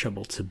to all the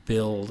trouble to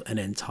build an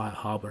entire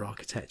hardware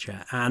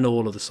architecture and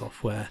all of the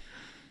software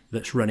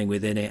that's running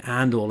within it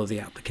and all of the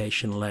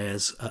application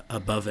layers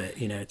above it,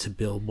 to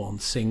build one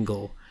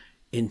single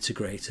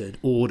integrated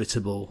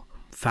auditable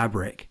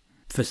fabric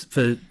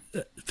for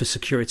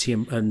security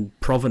and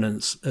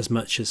provenance, as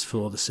much as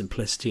for the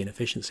simplicity and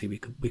efficiency we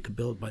could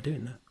build by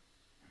doing that.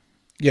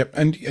 Yep,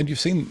 and you've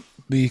seen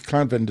the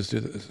cloud vendors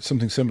do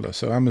something similar.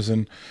 So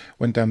Amazon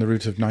went down the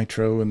route of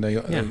Nitro, and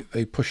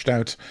they pushed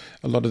out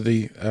a lot of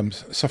the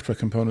software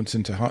components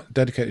into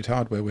dedicated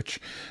hardware, which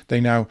they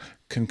now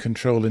can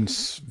control in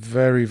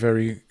very,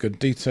 very good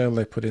detail.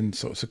 They put in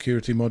sort of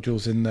security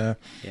modules in there.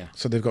 Yeah.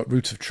 So they've got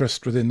roots of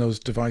trust within those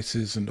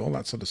devices and all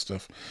that sort of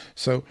stuff.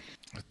 So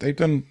they've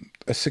done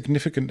a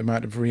significant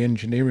amount of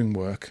re-engineering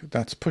work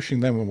that's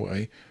pushing them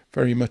away,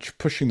 very much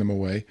pushing them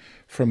away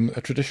from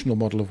a traditional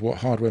model of what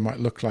hardware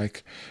might look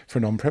like for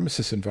an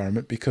on-premises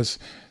environment, because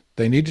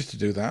they needed to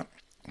do that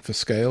for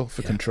scale,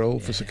 for control,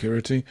 for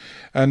security.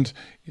 And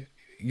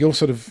you're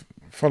sort of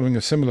following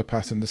a similar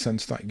path in the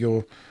sense that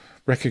you're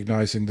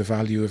recognizing the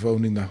value of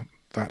owning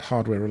that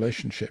hardware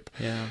relationship.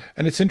 Yeah.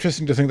 And it's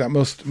interesting to think that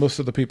most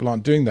of the people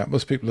aren't doing that.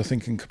 Most people are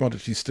thinking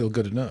commodity is still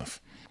good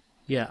enough.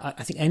 Yeah,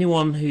 I think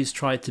anyone who's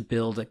tried to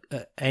build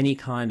any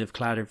kind of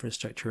cloud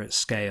infrastructure at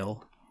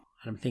scale,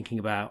 and I'm thinking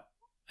about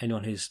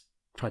anyone who's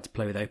tried to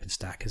play with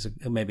OpenStack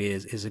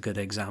is a good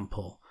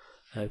example,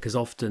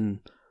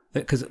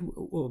 because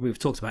we've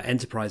talked about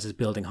enterprises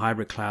building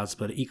hybrid clouds,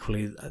 but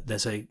equally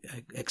there's a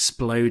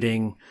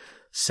exploding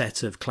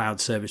set of cloud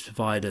service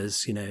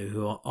providers,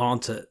 who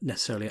aren't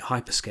necessarily at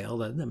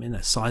hyperscale.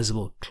 They're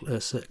sizable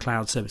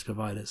cloud service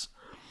providers.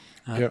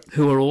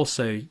 Who are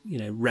also,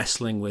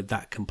 wrestling with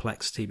that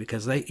complexity,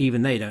 because they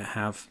don't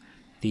have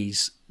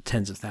these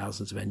tens of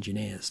thousands of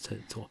engineers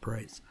to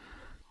operate.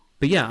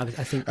 But I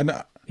think,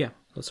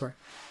 sorry.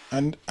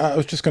 And I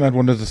was just going to add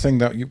one other thing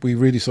that we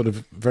really sort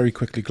of very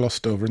quickly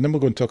glossed over, and then we'll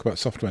go and talk about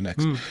software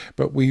next.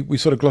 But we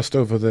sort of glossed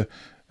over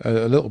a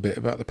little bit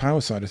about the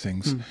power side of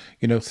things.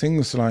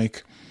 Things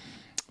like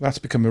that's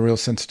become a real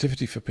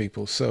sensitivity for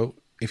people. So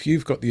if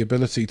you've got the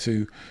ability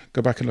to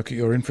go back and look at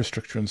your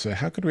infrastructure and say,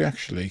 how could we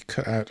actually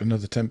cut out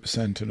another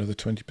 10%, another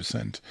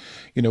 20%?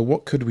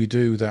 What could we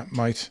do that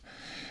might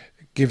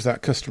give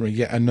that customer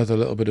yet another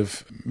little bit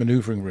of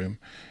maneuvering room?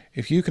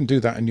 If you can do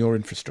that in your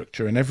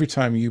infrastructure, and every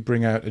time you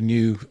bring out a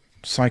new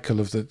cycle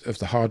of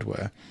the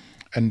hardware,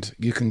 and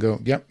you can go,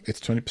 yep, it's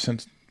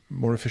 20%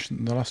 more efficient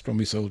than the last one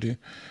we sold you,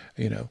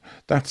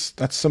 that's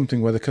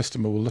something where the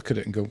customer will look at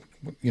it and go,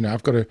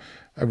 I've got a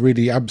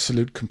really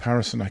absolute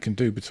comparison I can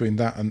do between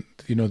that and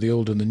the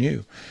old and the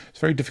new. It's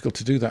very difficult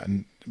to do that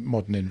in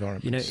modern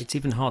environments. It's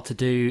even hard to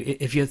do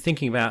if you're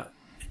thinking about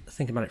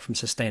it from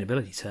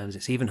sustainability terms.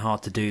 It's even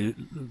hard to do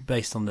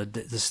based on the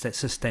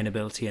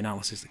sustainability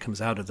analysis that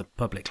comes out of the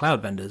public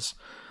cloud vendors.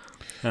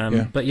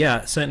 But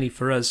yeah, certainly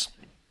for us,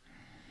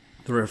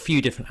 there are a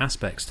few different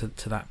aspects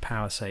to that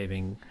power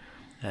saving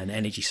and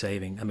energy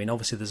saving. I mean,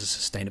 obviously there's a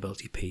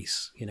sustainability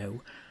piece.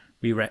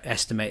 We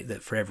estimate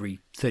that for every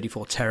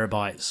 34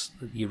 terabytes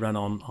that you run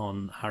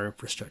on our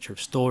infrastructure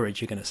of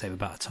storage, you're going to save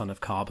about a ton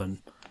of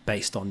carbon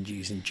based on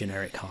using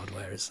generic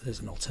hardware as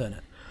an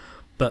alternate.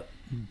 But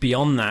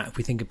beyond that, if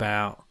we think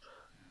about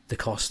the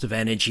cost of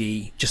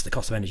energy, just the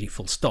cost of energy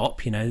full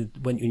stop,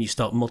 when you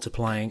start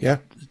multiplying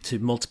to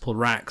multiple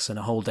racks and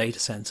a whole data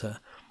center,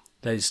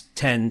 those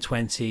 10,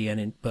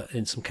 20, but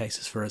in some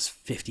cases for us,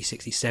 50,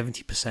 60,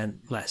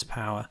 70% less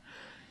power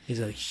is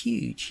a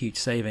huge, huge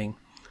saving.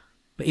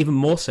 But even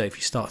more so if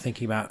you start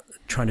thinking about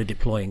trying to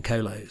deploy in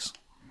colos,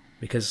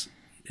 because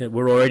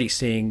we're already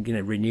seeing,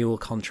 renewal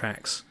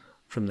contracts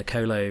from the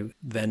colo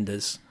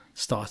vendors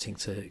starting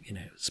to,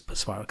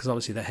 spiral, because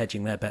obviously they're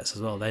hedging their bets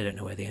as well. They don't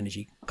know where the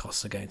energy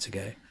costs are going to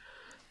go.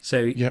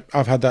 So yeah,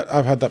 I've had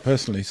that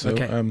personally. So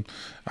okay.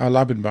 Our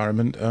lab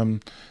environment,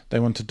 they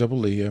want to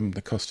double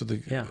the cost of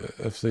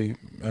the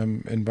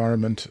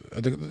environment.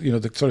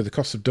 The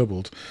costs have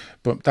doubled,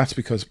 but that's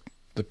because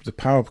the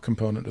power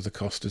component of the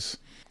cost is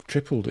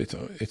tripled.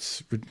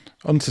 It's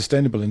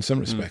unsustainable in some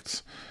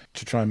respects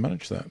to try and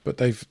manage that. But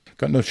they've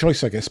got no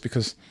choice, I guess,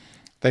 because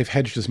they've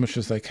hedged as much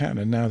as they can,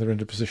 and now they're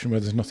in a position where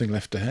there's nothing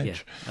left to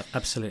hedge. Yeah,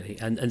 absolutely.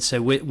 And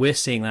so we're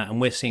seeing that,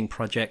 and we're seeing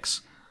projects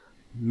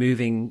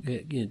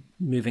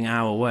moving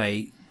our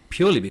way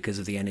purely because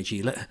of the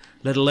energy,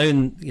 let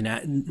alone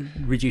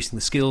reducing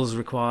the skills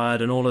required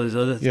and all of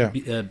those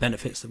other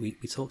benefits that we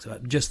talked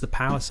about. Just the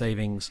power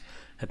savings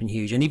have been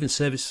huge, and even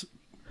service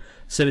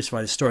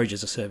providers, storage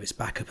as a service,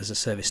 backup as a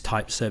service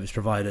type service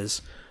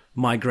providers,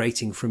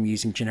 migrating from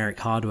using generic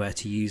hardware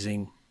to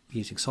using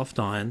soft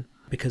iron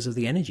because of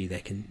the energy they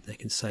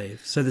can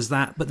save. So there's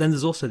that, but then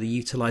there's also the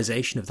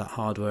utilization of that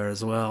hardware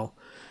as well.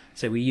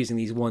 So we're using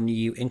these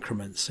 1U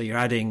increments. So you're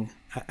adding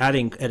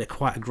at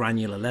quite a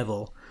granular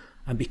level.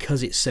 And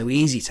because it's so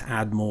easy to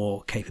add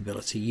more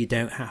capability, you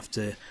don't have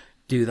to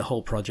do the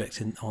whole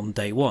project on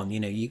day one.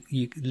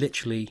 You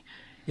literally,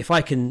 if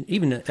I can,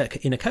 even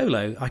in a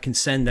colo, I can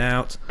send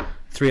out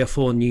 3 or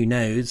 4 new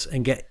nodes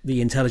and get the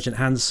intelligent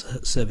hands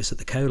service at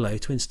the colo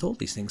to install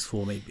these things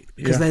for me.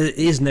 Because there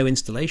is no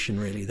installation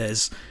really.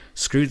 There's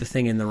screw the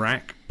thing in the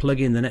rack,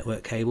 plug in the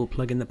network cable,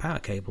 plug in the power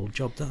cable,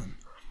 job done.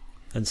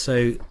 And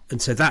so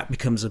that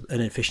becomes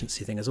an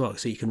efficiency thing as well.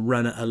 So you can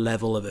run at a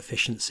level of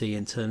efficiency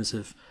in terms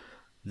of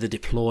the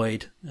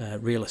deployed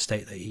real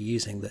estate that you're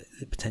using that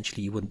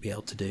potentially you wouldn't be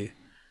able to do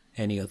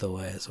any other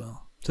way as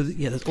well. So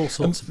there's all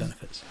sorts of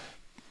benefits.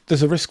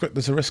 There's a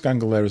risk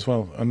angle there as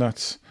well, and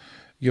that's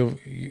you're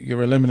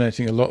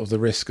eliminating a lot of the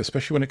risk,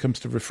 especially when it comes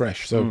to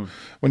refresh. So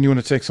when you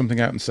want to take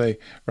something out and say,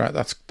 right,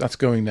 that's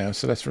going now,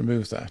 so let's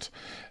remove that.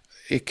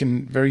 It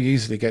can very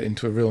easily get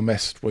into a real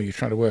mess where you're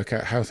trying to work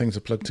out how things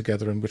are plugged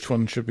together and which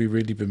one should we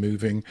really be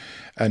moving.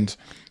 And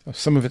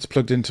some of it's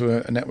plugged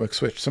into a network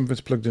switch, some of it's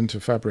plugged into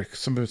a fabric,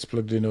 some of it's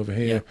plugged in over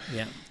here.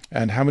 Yeah.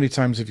 And how many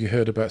times have you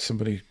heard about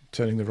somebody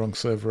turning the wrong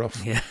server off,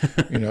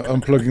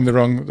 unplugging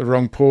the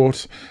wrong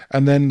port,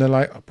 and then they're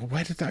like, oh,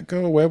 where did that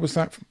go? Where was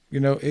that?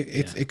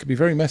 It could be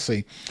very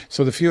messy.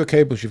 So the fewer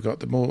cables you've got,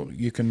 the more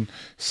you can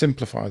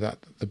simplify that,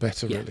 the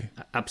better, really.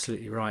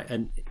 Absolutely right.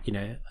 And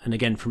and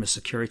again, from a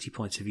security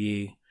point of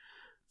view,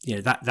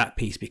 that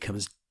piece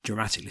becomes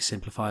dramatically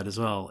simplified as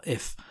well.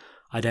 If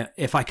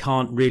I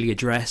can't really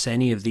address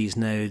any of these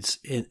nodes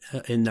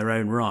in their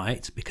own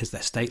right because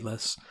they're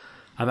stateless,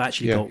 I've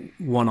actually got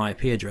one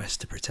IP address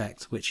to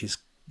protect, which is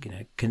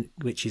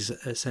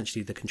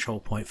essentially the control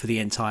point for the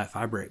entire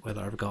fabric.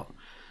 Whether I've got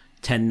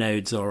 10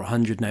 nodes or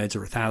 100 nodes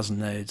or 1,000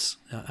 nodes,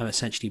 I'm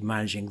essentially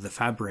managing the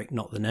fabric,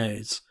 not the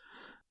nodes.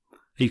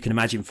 You can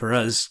imagine for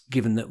us,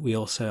 given that we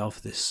also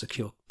offer this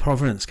secure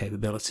provenance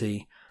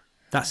capability,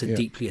 that's a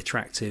deeply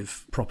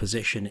attractive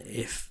proposition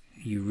if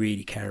you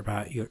really care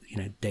about your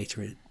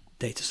data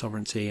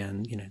sovereignty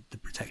and the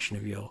protection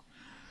of your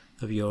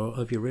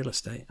real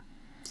estate.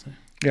 So.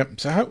 Yeah.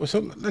 So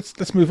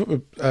let's move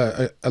up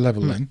a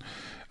level then,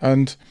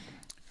 and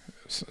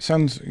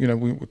sounds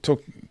we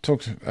talked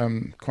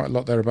quite a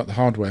lot there about the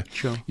hardware.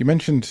 Sure. You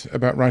mentioned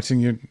about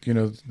writing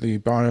the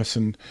BIOS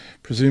and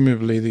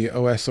presumably the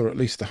OS or at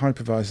least the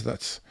hypervisor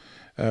that's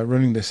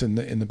running this in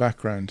the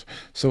background.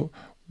 So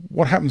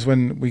what happens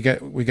when we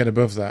get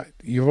above that?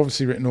 You've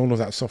obviously written all of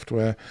that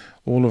software,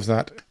 all of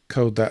that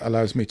code that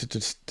allows me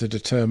to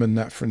determine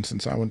that, for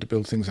instance, I want to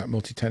build things like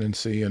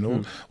multi-tenancy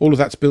and all of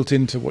that's built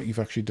into what you've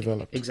actually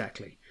developed.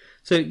 Exactly.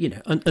 So,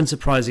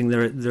 unsurprising,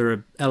 there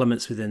are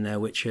elements within there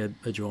which are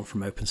drawn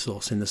from open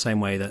source in the same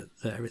way that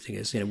everything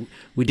is.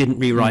 We didn't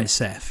rewrite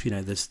Ceph.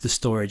 There's the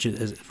storage,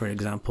 for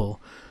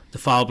example, the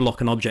file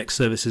block and object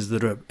services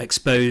that are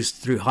exposed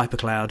through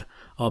HyperCloud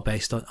are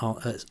based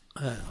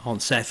on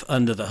Ceph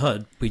under the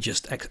hood. We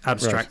just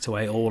abstract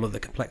away all of the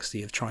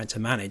complexity of trying to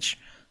manage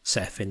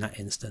Ceph in that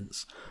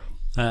instance.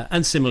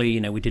 And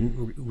similarly, we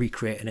didn't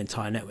recreate an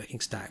entire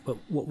networking stack, but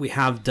what we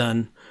have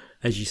done,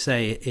 as you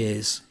say,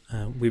 is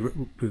we've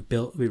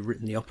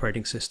written the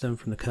operating system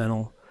from the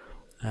kernel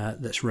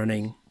that's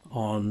running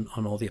on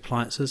all the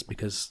appliances,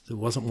 because there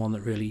wasn't one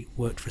that really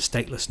worked for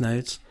stateless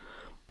nodes.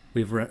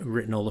 We've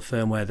written all the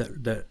firmware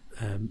that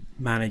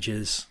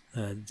manages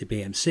the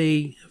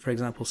BMC, for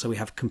example, so we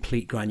have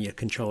complete granular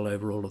control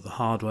over all of the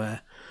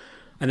hardware.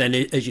 And then,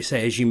 as you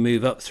say, as you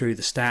move up through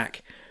the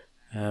stack,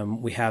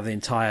 we have the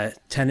entire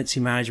tenancy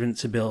management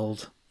to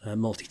build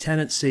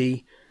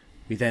multi-tenancy.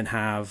 We then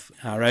have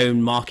our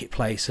own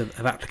marketplace of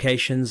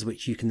applications,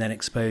 which you can then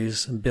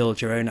expose and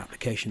build your own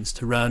applications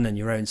to run, and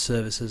your own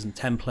services and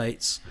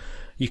templates.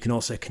 You can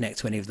also connect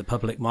to any of the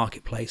public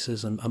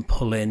marketplaces and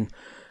pull in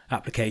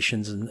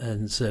applications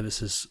and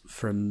services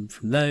from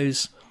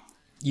those.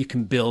 You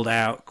can build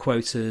out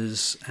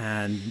quotas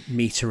and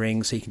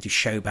metering, so you can do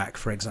showback,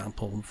 for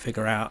example, and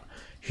figure out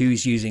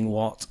who's using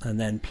what, and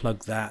then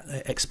plug that,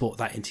 export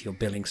that into your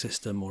billing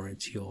system or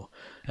into your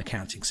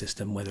accounting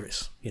system, whether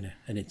it's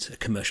a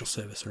commercial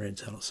service or an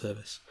internal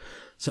service.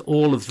 So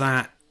all of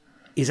that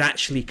is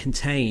actually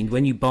contained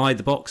when you buy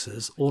the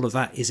boxes. All of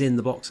that is in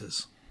the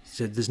boxes.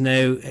 So there's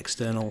no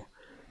external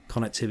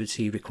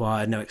connectivity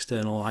required, no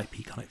external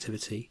IP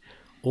connectivity.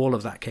 All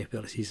of that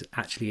capability is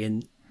actually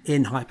in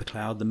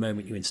HyperCloud the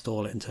moment you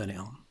install it and turn it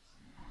on.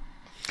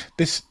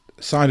 This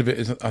side of it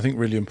is, I think,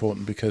 really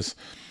important, because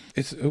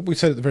we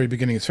said at the very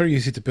beginning, it's very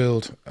easy to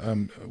build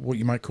what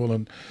you might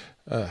call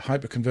a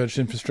hyper-converged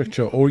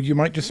infrastructure, or you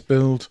might just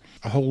build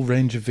a whole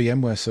range of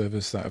VMware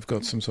servers that have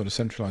got some sort of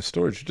centralized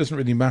storage. It doesn't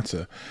really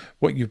matter.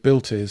 What you've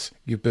built is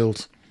you've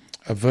built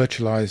a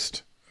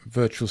virtualized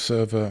virtual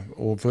server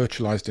or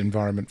virtualized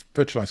environment,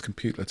 virtualized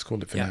compute, let's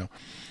call it for now.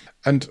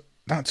 And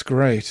that's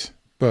great,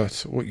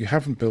 but what you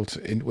haven't built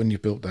when you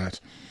built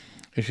that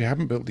is you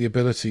haven't built the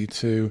ability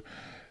to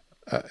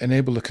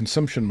enable the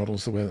consumption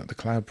models the way that the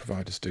cloud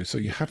providers do. So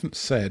you haven't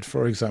said,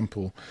 for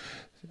example,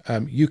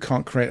 you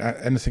can't create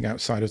anything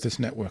outside of this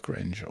network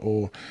range,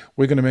 or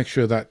we're going to make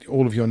sure that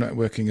all of your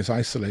networking is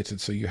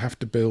isolated, so you have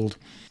to build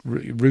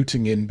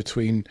routing in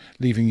between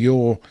leaving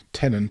your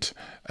tenant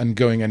and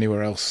going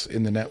anywhere else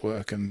in the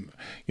network. And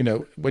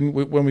when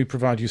we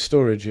provide you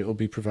storage, it will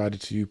be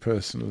provided to you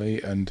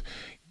personally, and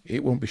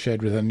it won't be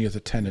shared with any other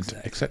tenant,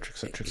 etc.,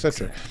 etc.,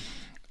 etc.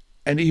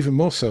 And even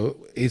more so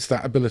is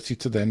that ability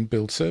to then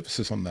build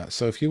services on that.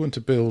 So if you want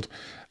to build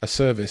a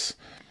service,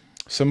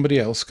 somebody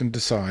else can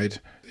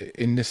decide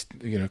in this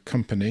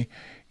company,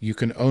 you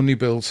can only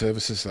build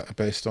services that are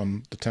based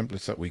on the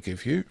templates that we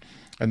give you.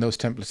 And those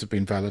templates have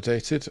been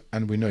validated,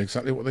 and we know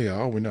exactly what they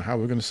are. We know how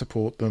we're going to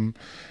support them.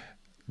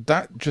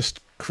 That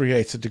just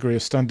creates a degree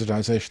of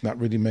standardization that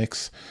really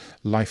makes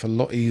life a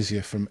lot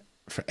easier for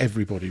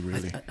everybody,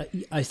 really.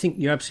 I think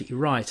you're absolutely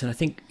right. And I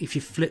think if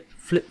you flip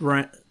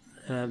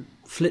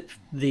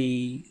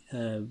the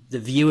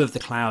view of the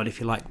cloud, if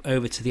you like,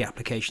 over to the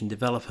application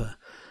developer,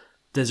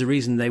 there's a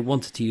reason they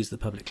wanted to use the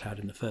public cloud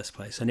in the first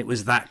place, and it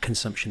was that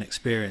consumption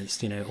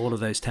experience. All of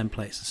those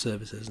templates and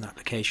services and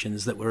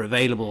applications that were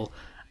available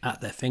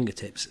at their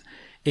fingertips.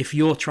 If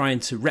you're trying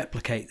to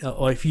replicate,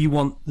 or if you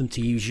want them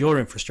to use your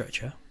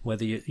infrastructure,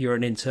 whether you're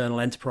an internal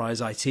enterprise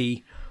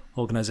IT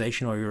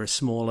organization or you're a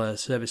smaller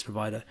service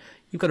provider,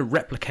 you've got to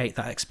replicate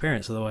that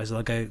experience. Otherwise,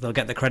 they'll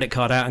get the credit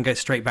card out and go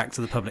straight back to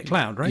the public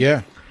cloud, right?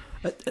 Yeah.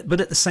 But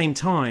at the same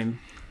time,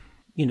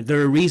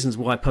 there are reasons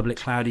why public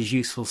cloud is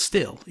useful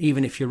still,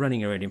 even if you're running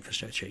your own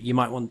infrastructure. You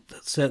might want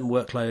certain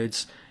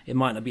workloads. It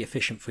might not be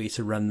efficient for you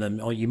to run them,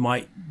 or you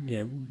might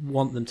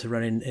want them to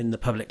run in the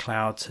public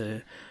cloud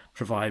to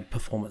provide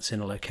performance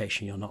in a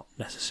location you're not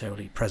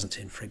necessarily present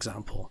in, for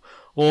example,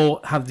 or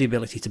have the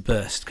ability to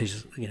burst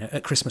because,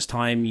 at Christmas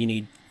time, you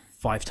need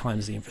 5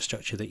 times the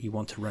infrastructure that you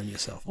want to run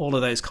yourself. All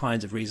of those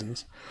kinds of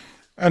reasons.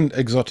 And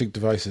exotic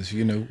devices,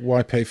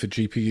 why pay for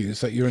GPUs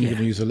that you're only going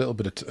to use a little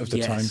bit of the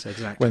time?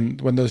 Exactly.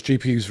 When those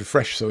GPUs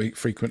refresh so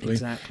frequently,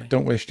 exactly.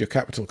 Don't waste your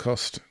capital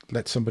cost.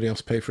 Let somebody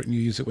else pay for it and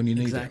you use it when you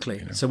need it.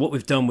 Exactly. So what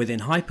we've done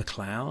within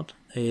HyperCloud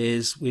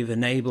is we've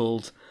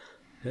enabled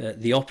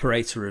the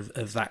operator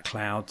of that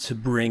cloud to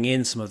bring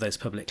in some of those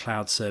public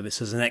cloud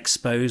services and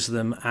expose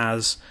them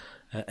as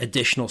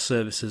additional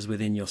services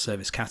within your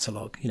service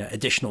catalog,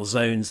 additional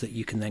zones that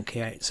you can then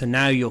create. So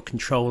now you're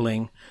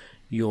controlling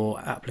your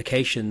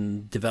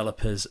application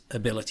developer's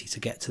ability to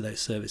get to those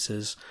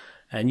services,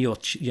 and you're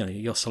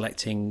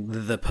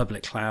selecting the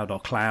public cloud or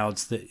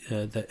clouds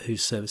that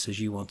whose services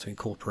you want to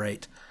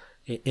incorporate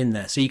in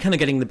there. So you're kind of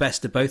getting the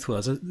best of both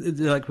worlds.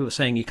 Like we were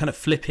saying, you're kind of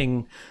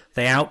flipping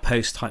the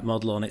Outpost type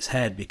model on its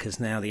head, because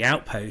now the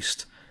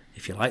Outpost,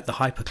 if you like, the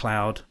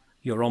hypercloud,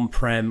 your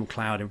on-prem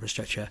cloud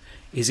infrastructure,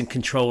 is in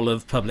control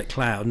of public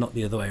cloud, not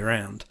the other way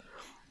around,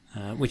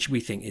 which we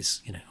think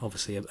is,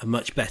 obviously a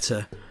much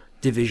better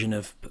division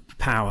of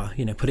power.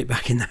 Put it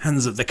back in the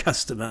hands of the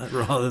customer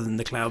rather than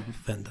the cloud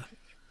vendor.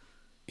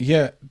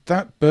 Yeah,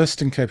 that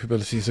bursting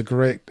capability is a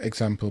great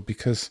example,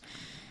 because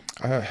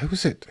who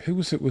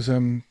was it was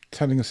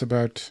telling us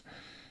about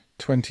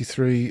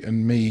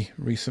 23andMe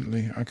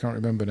recently? I can't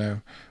remember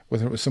now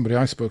whether it was somebody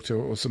I spoke to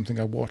or something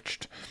I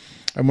watched.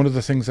 And one of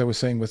the things they were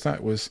saying with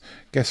that was,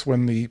 guess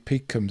when the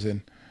peak comes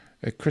in?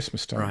 At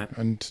Christmas time, right,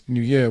 and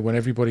New Year, when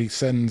everybody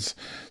sends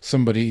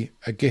somebody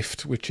a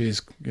gift, which is,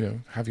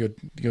 have your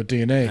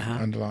DNA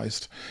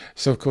analysed.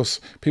 So, of course,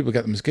 people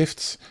get them as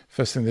gifts.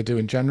 First thing they do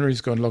in January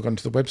is go and log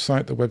onto the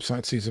website. The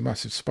website sees a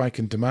massive spike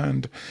in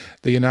demand.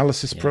 The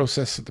analysis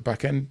process at the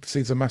back end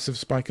sees a massive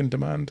spike in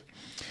demand.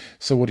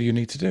 So what do you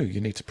need to do?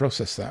 You need to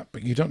process that,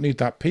 but you don't need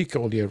that peak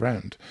all year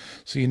round.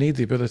 So you need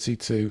the ability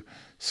to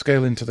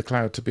scale into the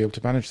cloud to be able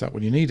to manage that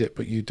when you need it,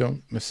 but you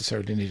don't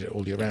necessarily need it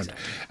all year round.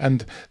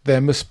 And there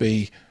must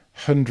be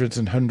hundreds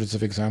and hundreds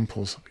of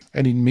examples.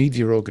 Any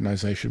media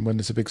organization, when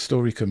there's a big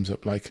story comes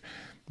up, like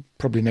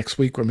probably next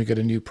week when we get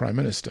a new prime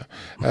minister,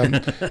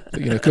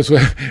 because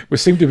we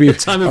seem to be the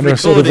time of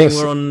recording,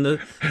 we're on the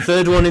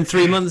third one in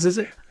 3 months, is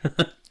it?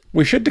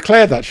 We should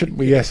declare that, shouldn't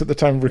we? Yes, at the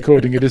time of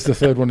recording, it is the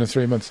third one in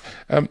 3 months.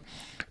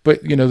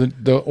 But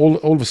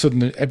all of a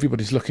sudden,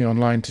 everybody's looking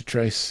online to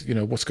trace,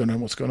 what's going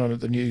on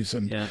at the news.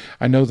 And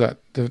I know that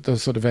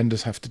those sort of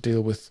vendors have to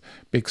deal with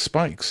big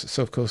spikes.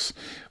 So, of course,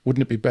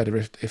 wouldn't it be better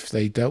if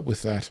they dealt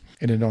with that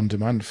in an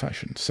on-demand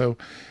fashion? So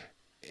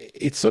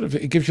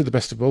it gives you the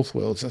best of both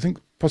worlds. I think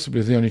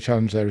possibly the only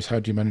challenge there is, how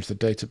do you manage the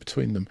data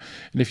between them?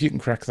 And if you can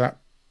crack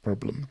that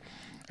problem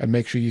and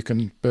make sure you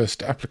can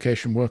burst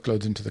application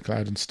workloads into the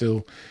cloud and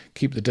still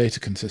keep the data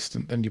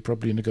consistent, then you're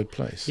probably in a good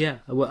place. Yeah.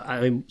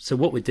 Well, so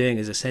what we're doing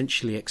is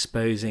essentially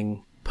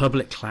exposing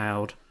public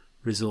cloud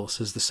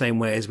resources the same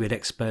way as we'd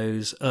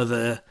expose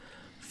other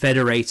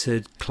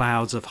federated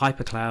clouds of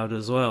hypercloud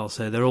as well.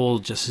 So they're all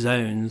just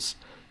zones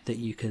that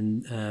you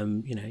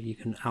can, you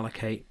can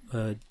allocate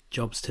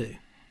jobs to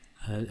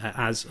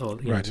as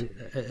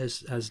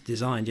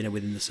designed,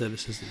 within the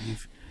services that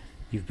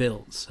you've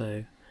built.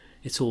 So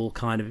it's all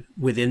kind of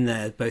within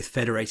there, both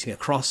federating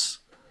across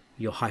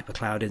your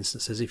hypercloud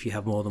instances if you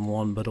have more than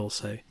one, but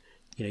also,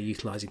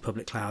 utilizing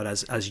public cloud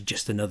as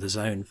just another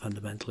zone,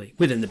 fundamentally,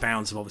 within the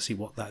bounds of obviously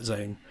what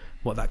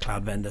that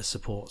cloud vendor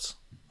supports.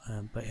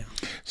 But yeah.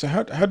 So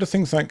how do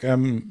things like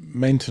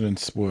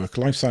maintenance work,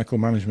 lifecycle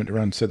management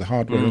around, say, the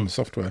hardware and the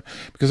software?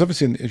 Because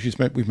obviously, as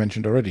we've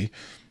mentioned already,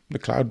 the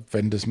cloud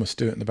vendors must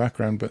do it in the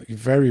background, but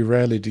very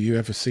rarely do you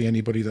ever see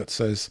anybody that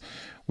says,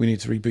 we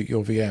need to reboot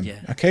your VM. Yeah.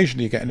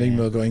 Occasionally you get an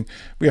email going,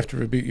 we have to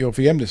reboot your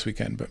VM this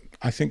weekend, but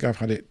I think I've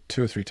had it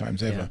 2 or 3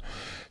 times ever. Yeah.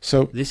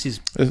 So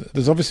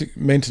there's obviously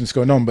maintenance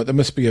going on, but there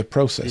must be a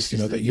process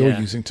that you're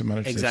using to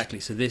manage exactly.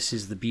 this. So this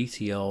is the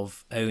beauty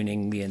of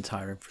owning the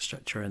entire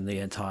infrastructure and the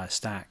entire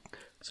stack.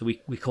 So we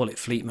call it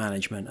fleet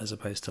management as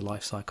opposed to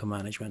lifecycle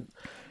management,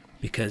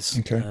 because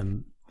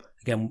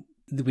again,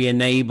 we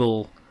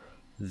enable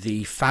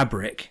the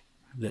fabric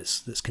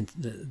that's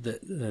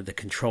the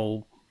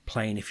control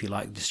plane, if you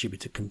like,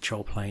 distributed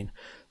control plane,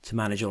 to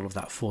manage all of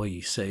that for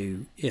you. So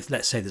if,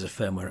 let's say, there's a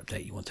firmware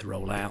update you want to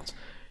roll out,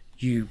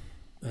 you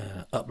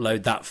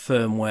upload that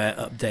firmware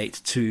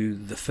update to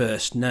the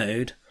first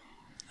node,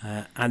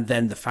 and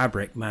then the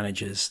fabric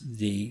manages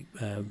the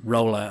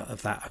rollout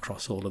of that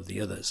across all of the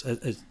others.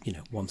 As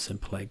one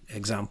simple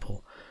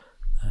example.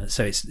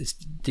 So it's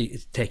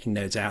taking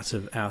nodes out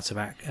of action,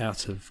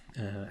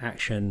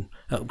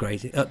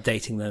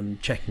 updating them,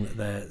 checking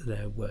that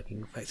they're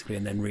working effectively,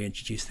 and then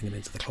reintroducing them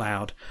into the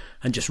cloud,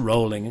 and just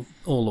rolling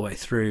all the way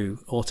through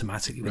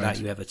automatically without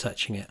you ever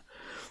touching it.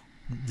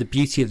 The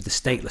beauty of the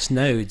stateless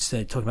nodes,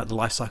 they're talking about the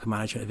lifecycle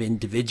management of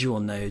individual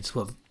nodes.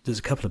 Well, there's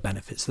a couple of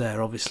benefits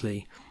there.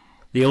 Obviously,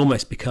 they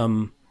almost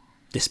become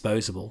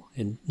disposable,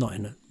 not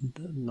in a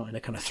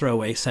kind of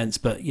throwaway sense,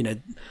 but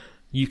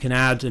you can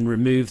add and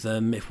remove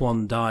them if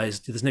one dies.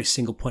 There's no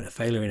single point of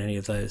failure in any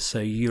of those. So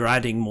you're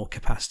adding more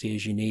capacity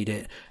as you need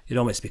it. It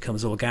almost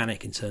becomes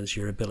organic in terms of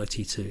your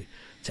ability to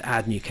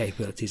add new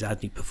capabilities,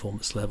 add new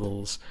performance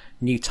levels,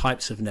 new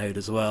types of node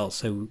as well.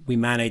 So we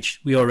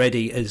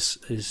already, as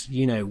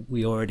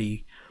we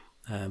already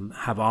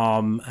have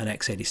ARM and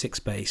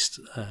x86 based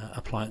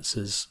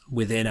appliances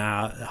within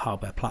our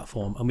hardware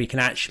platform, and we can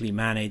actually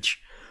manage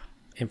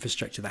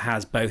infrastructure that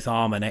has both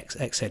ARM and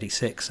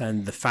x86,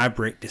 and the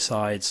fabric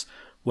decides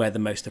where the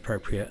most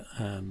appropriate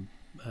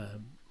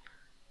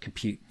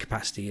compute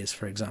capacity is,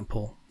 for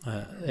example,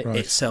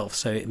 itself.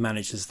 So it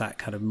manages that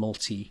kind of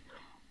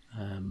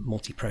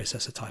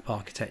multi-processor type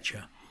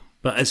architecture.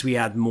 But as we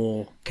add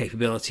more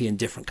capability in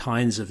different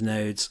kinds of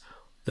nodes,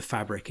 the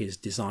fabric is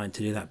designed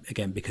to do that,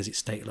 again, because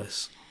it's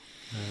stateless,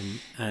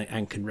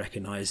 and can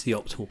recognize the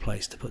optimal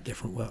place to put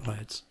different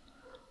workloads.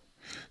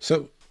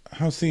 So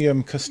how's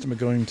the customer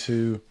going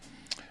to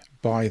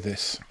buy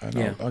this? And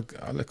Yeah.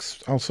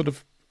 I'll sort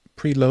of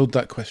preload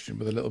that question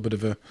with a little bit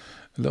of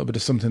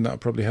something that'll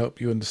probably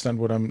help you understand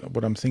what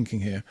I'm thinking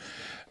here.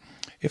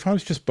 If I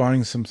was just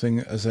buying something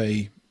as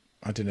a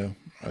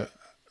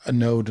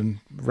node and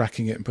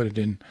racking it and put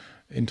it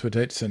into a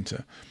data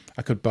center,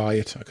 I could buy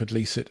it, I could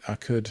lease it, I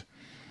could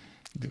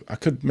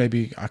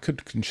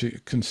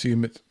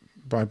consume it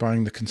by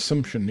buying the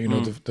consumption,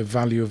 the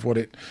value of what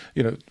it,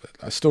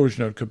 a storage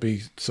node could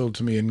be sold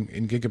to me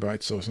in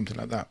gigabytes or something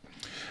like that.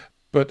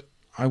 But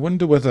I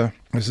wonder whether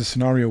there's a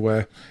scenario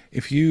where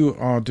if you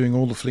are doing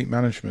all the fleet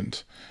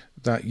management,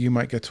 that you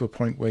might get to a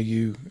point where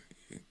you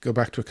go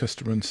back to a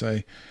customer and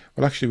say,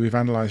 well, actually, we've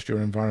analyzed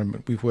your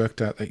environment. We've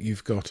worked out that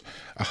you've got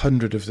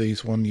 100 of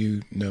these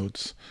 1U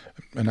nodes.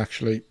 And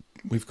actually,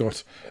 we've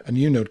got a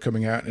new node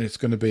coming out and it's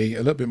going to be a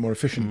little bit more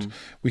efficient.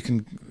 We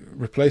can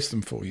replace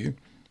them for you.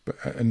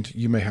 And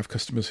you may have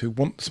customers who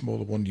want the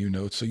smaller 1U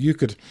nodes. So you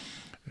could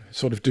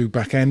sort of do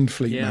back-end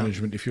fleet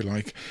management, if you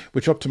like,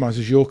 which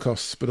optimizes your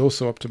costs, but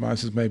also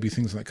optimizes maybe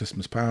things like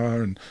customers'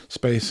 power and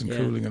space and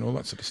cooling and all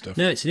that sort of stuff.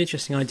 No, it's an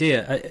interesting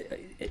idea.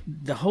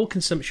 The whole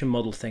consumption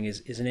model thing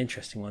is an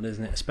interesting one,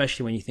 isn't it?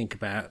 Especially when you think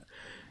about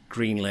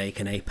GreenLake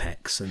and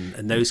Apex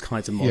and those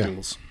kinds of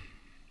models. Yeah.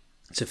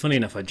 So funny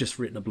enough, I'd just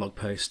written a blog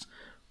post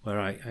where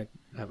I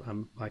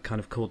kind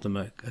of called them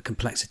a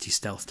complexity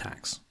stealth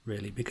tax,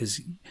 really, because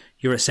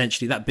you're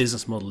essentially, that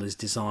business model is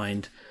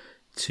designed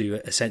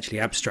to essentially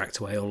abstract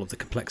away all of the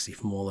complexity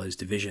from all those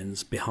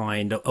divisions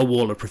behind a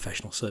wall of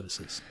professional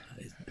services.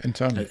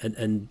 Entirely.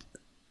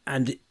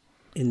 And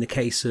in the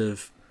case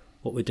of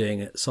what we're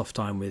doing at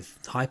Softtime with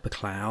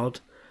HyperCloud,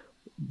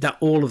 that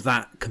all of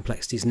that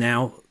complexity is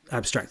now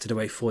abstracted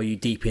away for you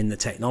deep in the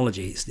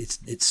technology.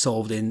 It's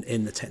solved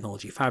in the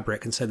technology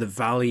fabric, and so the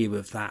value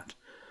of that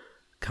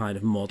kind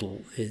of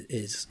model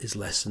is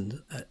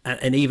lessened,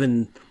 and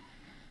even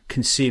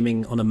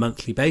consuming on a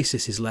monthly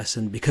basis is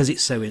lessened because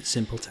it's so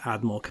simple to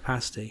add more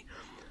capacity.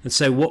 And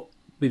so what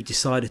we've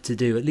decided to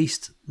do, at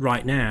least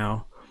right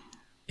now,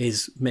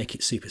 is make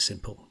it super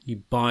simple.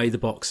 You buy the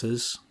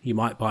boxes, you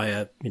might buy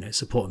a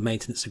support and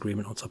maintenance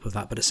agreement on top of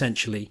that, but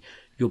essentially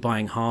you're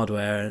buying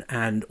hardware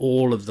and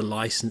all of the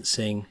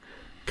licensing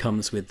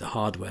comes with the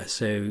hardware.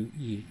 So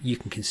you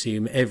can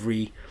consume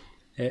every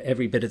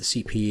bit of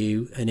the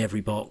CPU in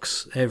every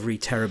box, every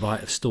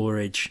terabyte of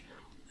storage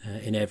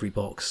in every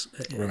box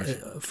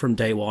from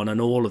day one,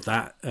 and all of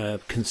that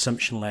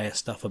consumption layer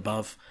stuff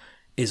above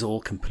is all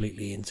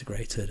completely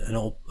integrated and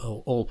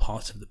all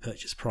part of the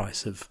purchase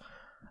price of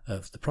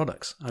the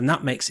products. And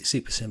that makes it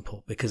super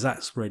simple, because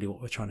that's really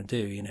what we're trying to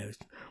do.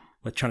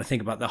 We're trying to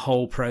think about the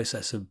whole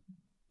process of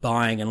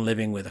buying and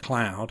living with a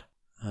cloud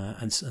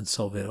and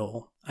solve it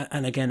all.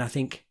 And again, I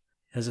think,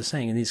 as I was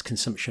saying, in these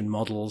consumption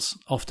models,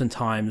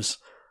 oftentimes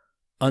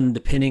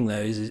underpinning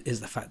those is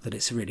the fact that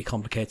it's really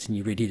complicated and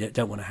you really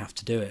don't want to have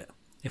to do it.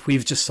 If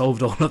we've just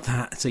solved all of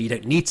that so you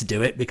don't need to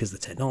do it because the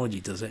technology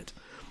does it,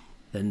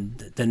 then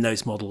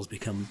those models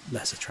become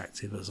less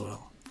attractive as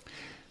well.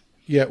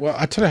 Yeah, well,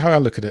 I tell you how I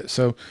look at it.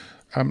 So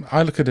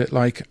I look at it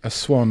like a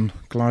swan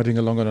gliding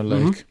along on a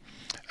lake.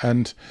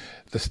 And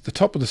the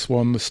top of the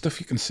swan, the stuff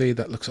you can see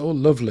that looks all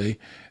lovely,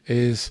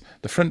 is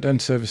the front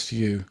end service to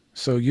you.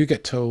 So you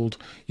get told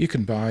you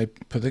can buy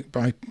the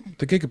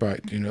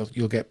gigabyte.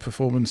 You'll get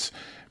performance,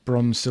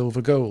 bronze,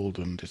 silver, gold,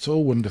 and it's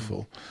all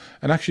wonderful.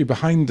 And actually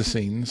behind the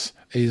scenes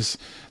is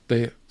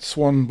the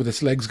swan with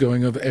its legs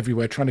going over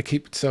everywhere, trying to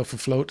keep itself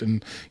afloat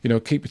and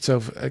keep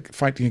itself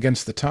fighting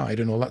against the tide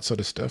and all that sort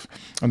of stuff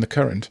and the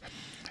current.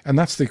 And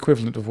that's the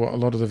equivalent of what a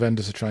lot of the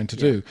vendors are trying to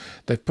do.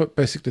 They've put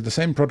basically the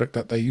same product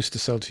that they used to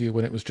sell to you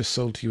when it was just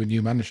sold to you and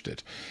you managed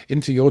it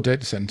into your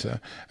data center.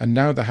 And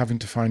now they're having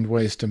to find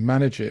ways to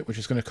manage it, which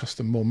is going to cost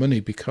them more money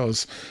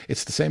because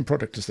it's the same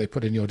product as they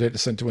put in your data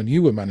center when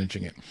you were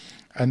managing it.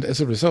 And as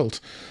a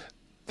result,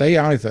 they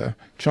either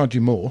charge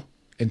you more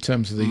in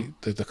terms of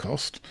the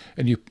cost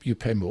and you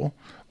pay more,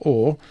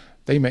 or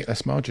they make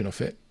less margin off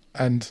it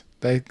and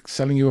they're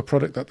selling you a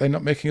product that they're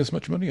not making as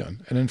much money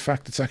on. And in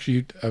fact, it's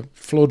actually a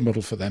flawed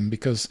model for them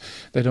because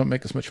they don't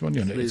make as much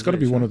money on it. It's got to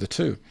be one of the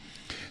two.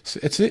 So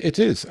it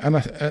is. And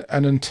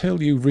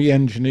until you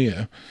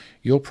re-engineer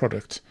your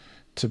product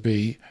to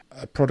be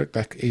a product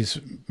that is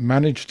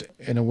managed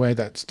in a way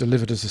that's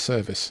delivered as a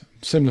service,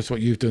 similar to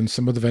what you've done,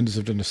 some other vendors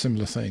have done a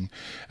similar thing.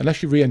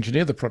 Unless you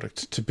re-engineer the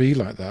product to be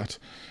like that,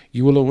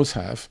 you will always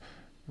have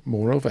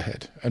more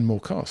overhead and more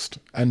cost.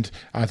 And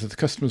either the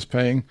customer's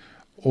paying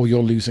or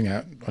you're losing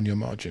out on your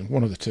margin,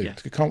 one of the two. Yeah.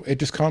 It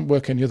just can't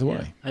work any other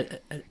way.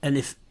 And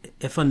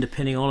if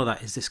underpinning all of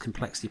that is this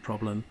complexity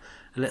problem,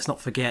 let's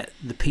not forget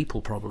the people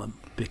problem,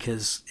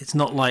 because it's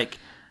not like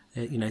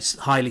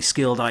highly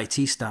skilled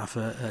IT staff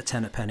are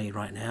 10 a penny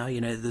right now.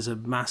 There's a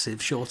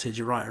massive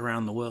shortage right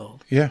around the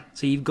world. Yeah.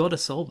 So you've got to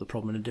solve the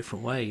problem in a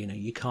different way.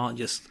 You can't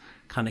just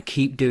kind of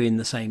keep doing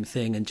the same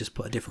thing and just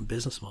put a different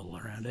business model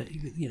around it.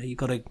 You've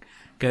got to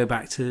go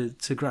back to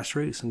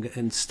grassroots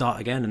and start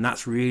again. And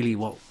that's really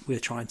what we're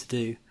trying to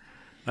do.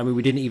 I mean,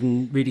 we didn't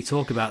even really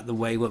talk about the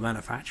way we're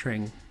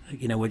manufacturing.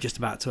 We're just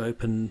about to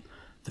open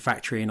the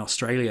factory in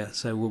Australia.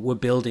 So we're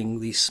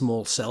building these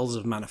small cells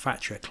of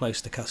manufacture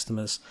close to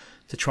customers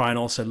to try and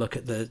also look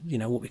at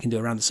what we can do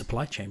around the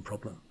supply chain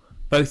problem,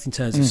 both in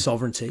terms of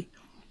sovereignty,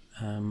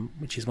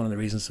 which is one of the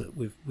reasons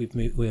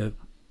that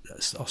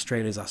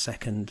Australia is our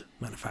second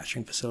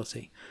manufacturing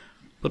facility,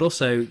 but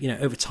also,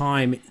 over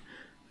time,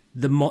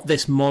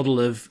 this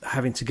model of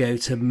having to go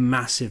to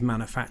massive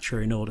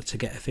manufacture in order to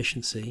get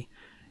efficiency,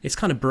 it's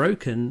kind of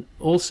broken.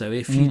 Also,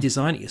 if you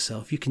design it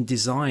yourself, you can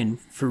design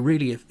for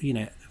really,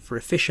 for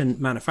efficient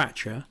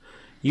manufacture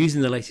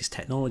using the latest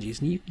technologies,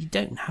 and you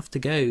don't have to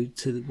go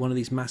to one of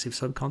these massive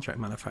subcontract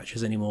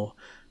manufacturers anymore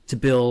to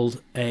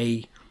build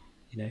a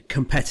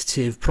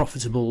competitive,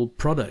 profitable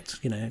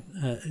product.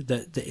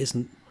 That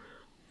isn't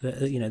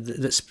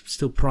that's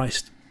still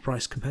priced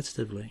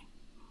competitively.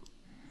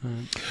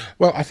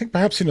 Well, I think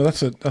perhaps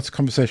that's a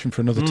conversation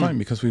for another time,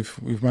 because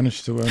we've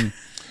managed to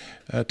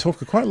talk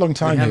for quite a long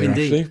time here.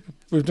 Indeed. Actually,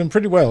 we've done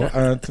pretty well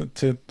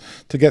to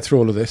get through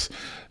all of this.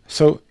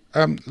 So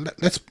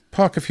let's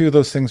park a few of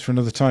those things for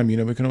another time.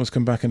 We can always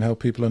come back and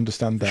help people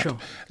understand that. Sure.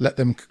 Let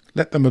them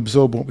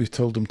absorb what we've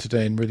told them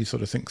today and really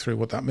sort of think through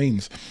what that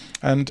means.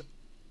 And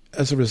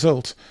as a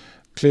result,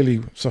 clearly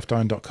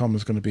softiron.com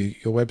is going to be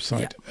your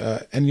website.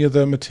 Yeah. Any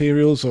other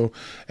materials or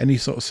any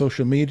sort of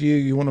social media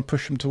you want to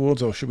push them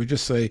towards, or should we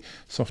just say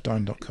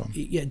softiron.com?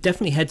 Yeah,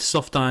 definitely head to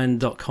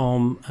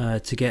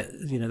softiron.com to get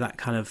that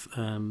kind of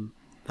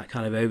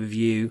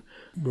overview.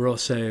 We're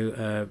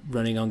also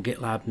running on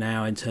GitLab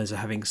now in terms of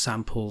having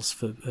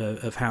samples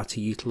of how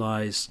to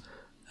utilize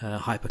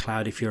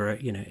HyperCloud if you're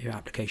your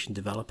application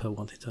developer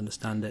wanting to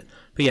understand it.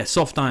 But yeah,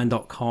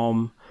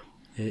 softiron.com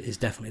is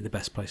definitely the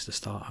best place to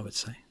start, I would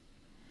say.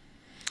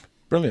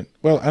 Brilliant.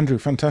 Well, Andrew,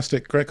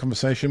 fantastic. Great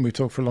conversation. We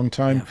talked for a long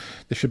time. Yeah.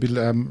 This should be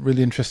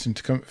really interesting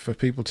for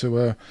people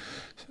to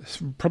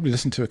probably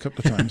listen to a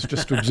couple of times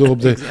just to absorb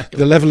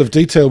the level of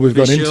detail we've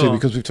gone into,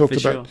 because we've talked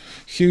about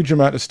huge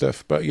amount of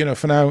stuff. But,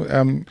 for now,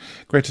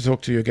 great to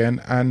talk to you again,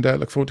 and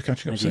look forward to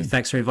catching up soon.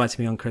 Thanks for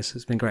inviting me on, Chris.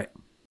 It's been great.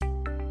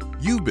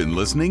 You've been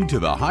listening to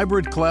the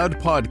Hybrid Cloud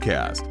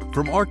Podcast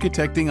from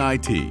Architecting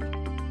IT.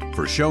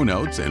 For show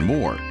notes and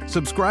more,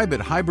 subscribe at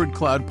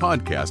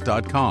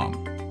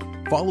hybridcloudpodcast.com.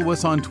 Follow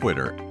us on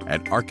Twitter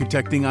at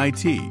Architecting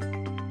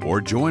IT, or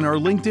join our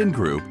LinkedIn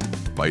group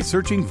by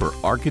searching for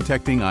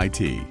Architecting IT.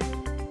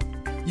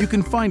 You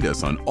can find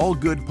us on all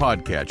good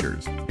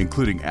podcatchers,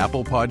 including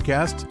Apple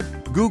Podcasts,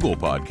 Google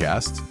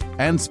Podcasts,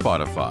 and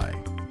Spotify.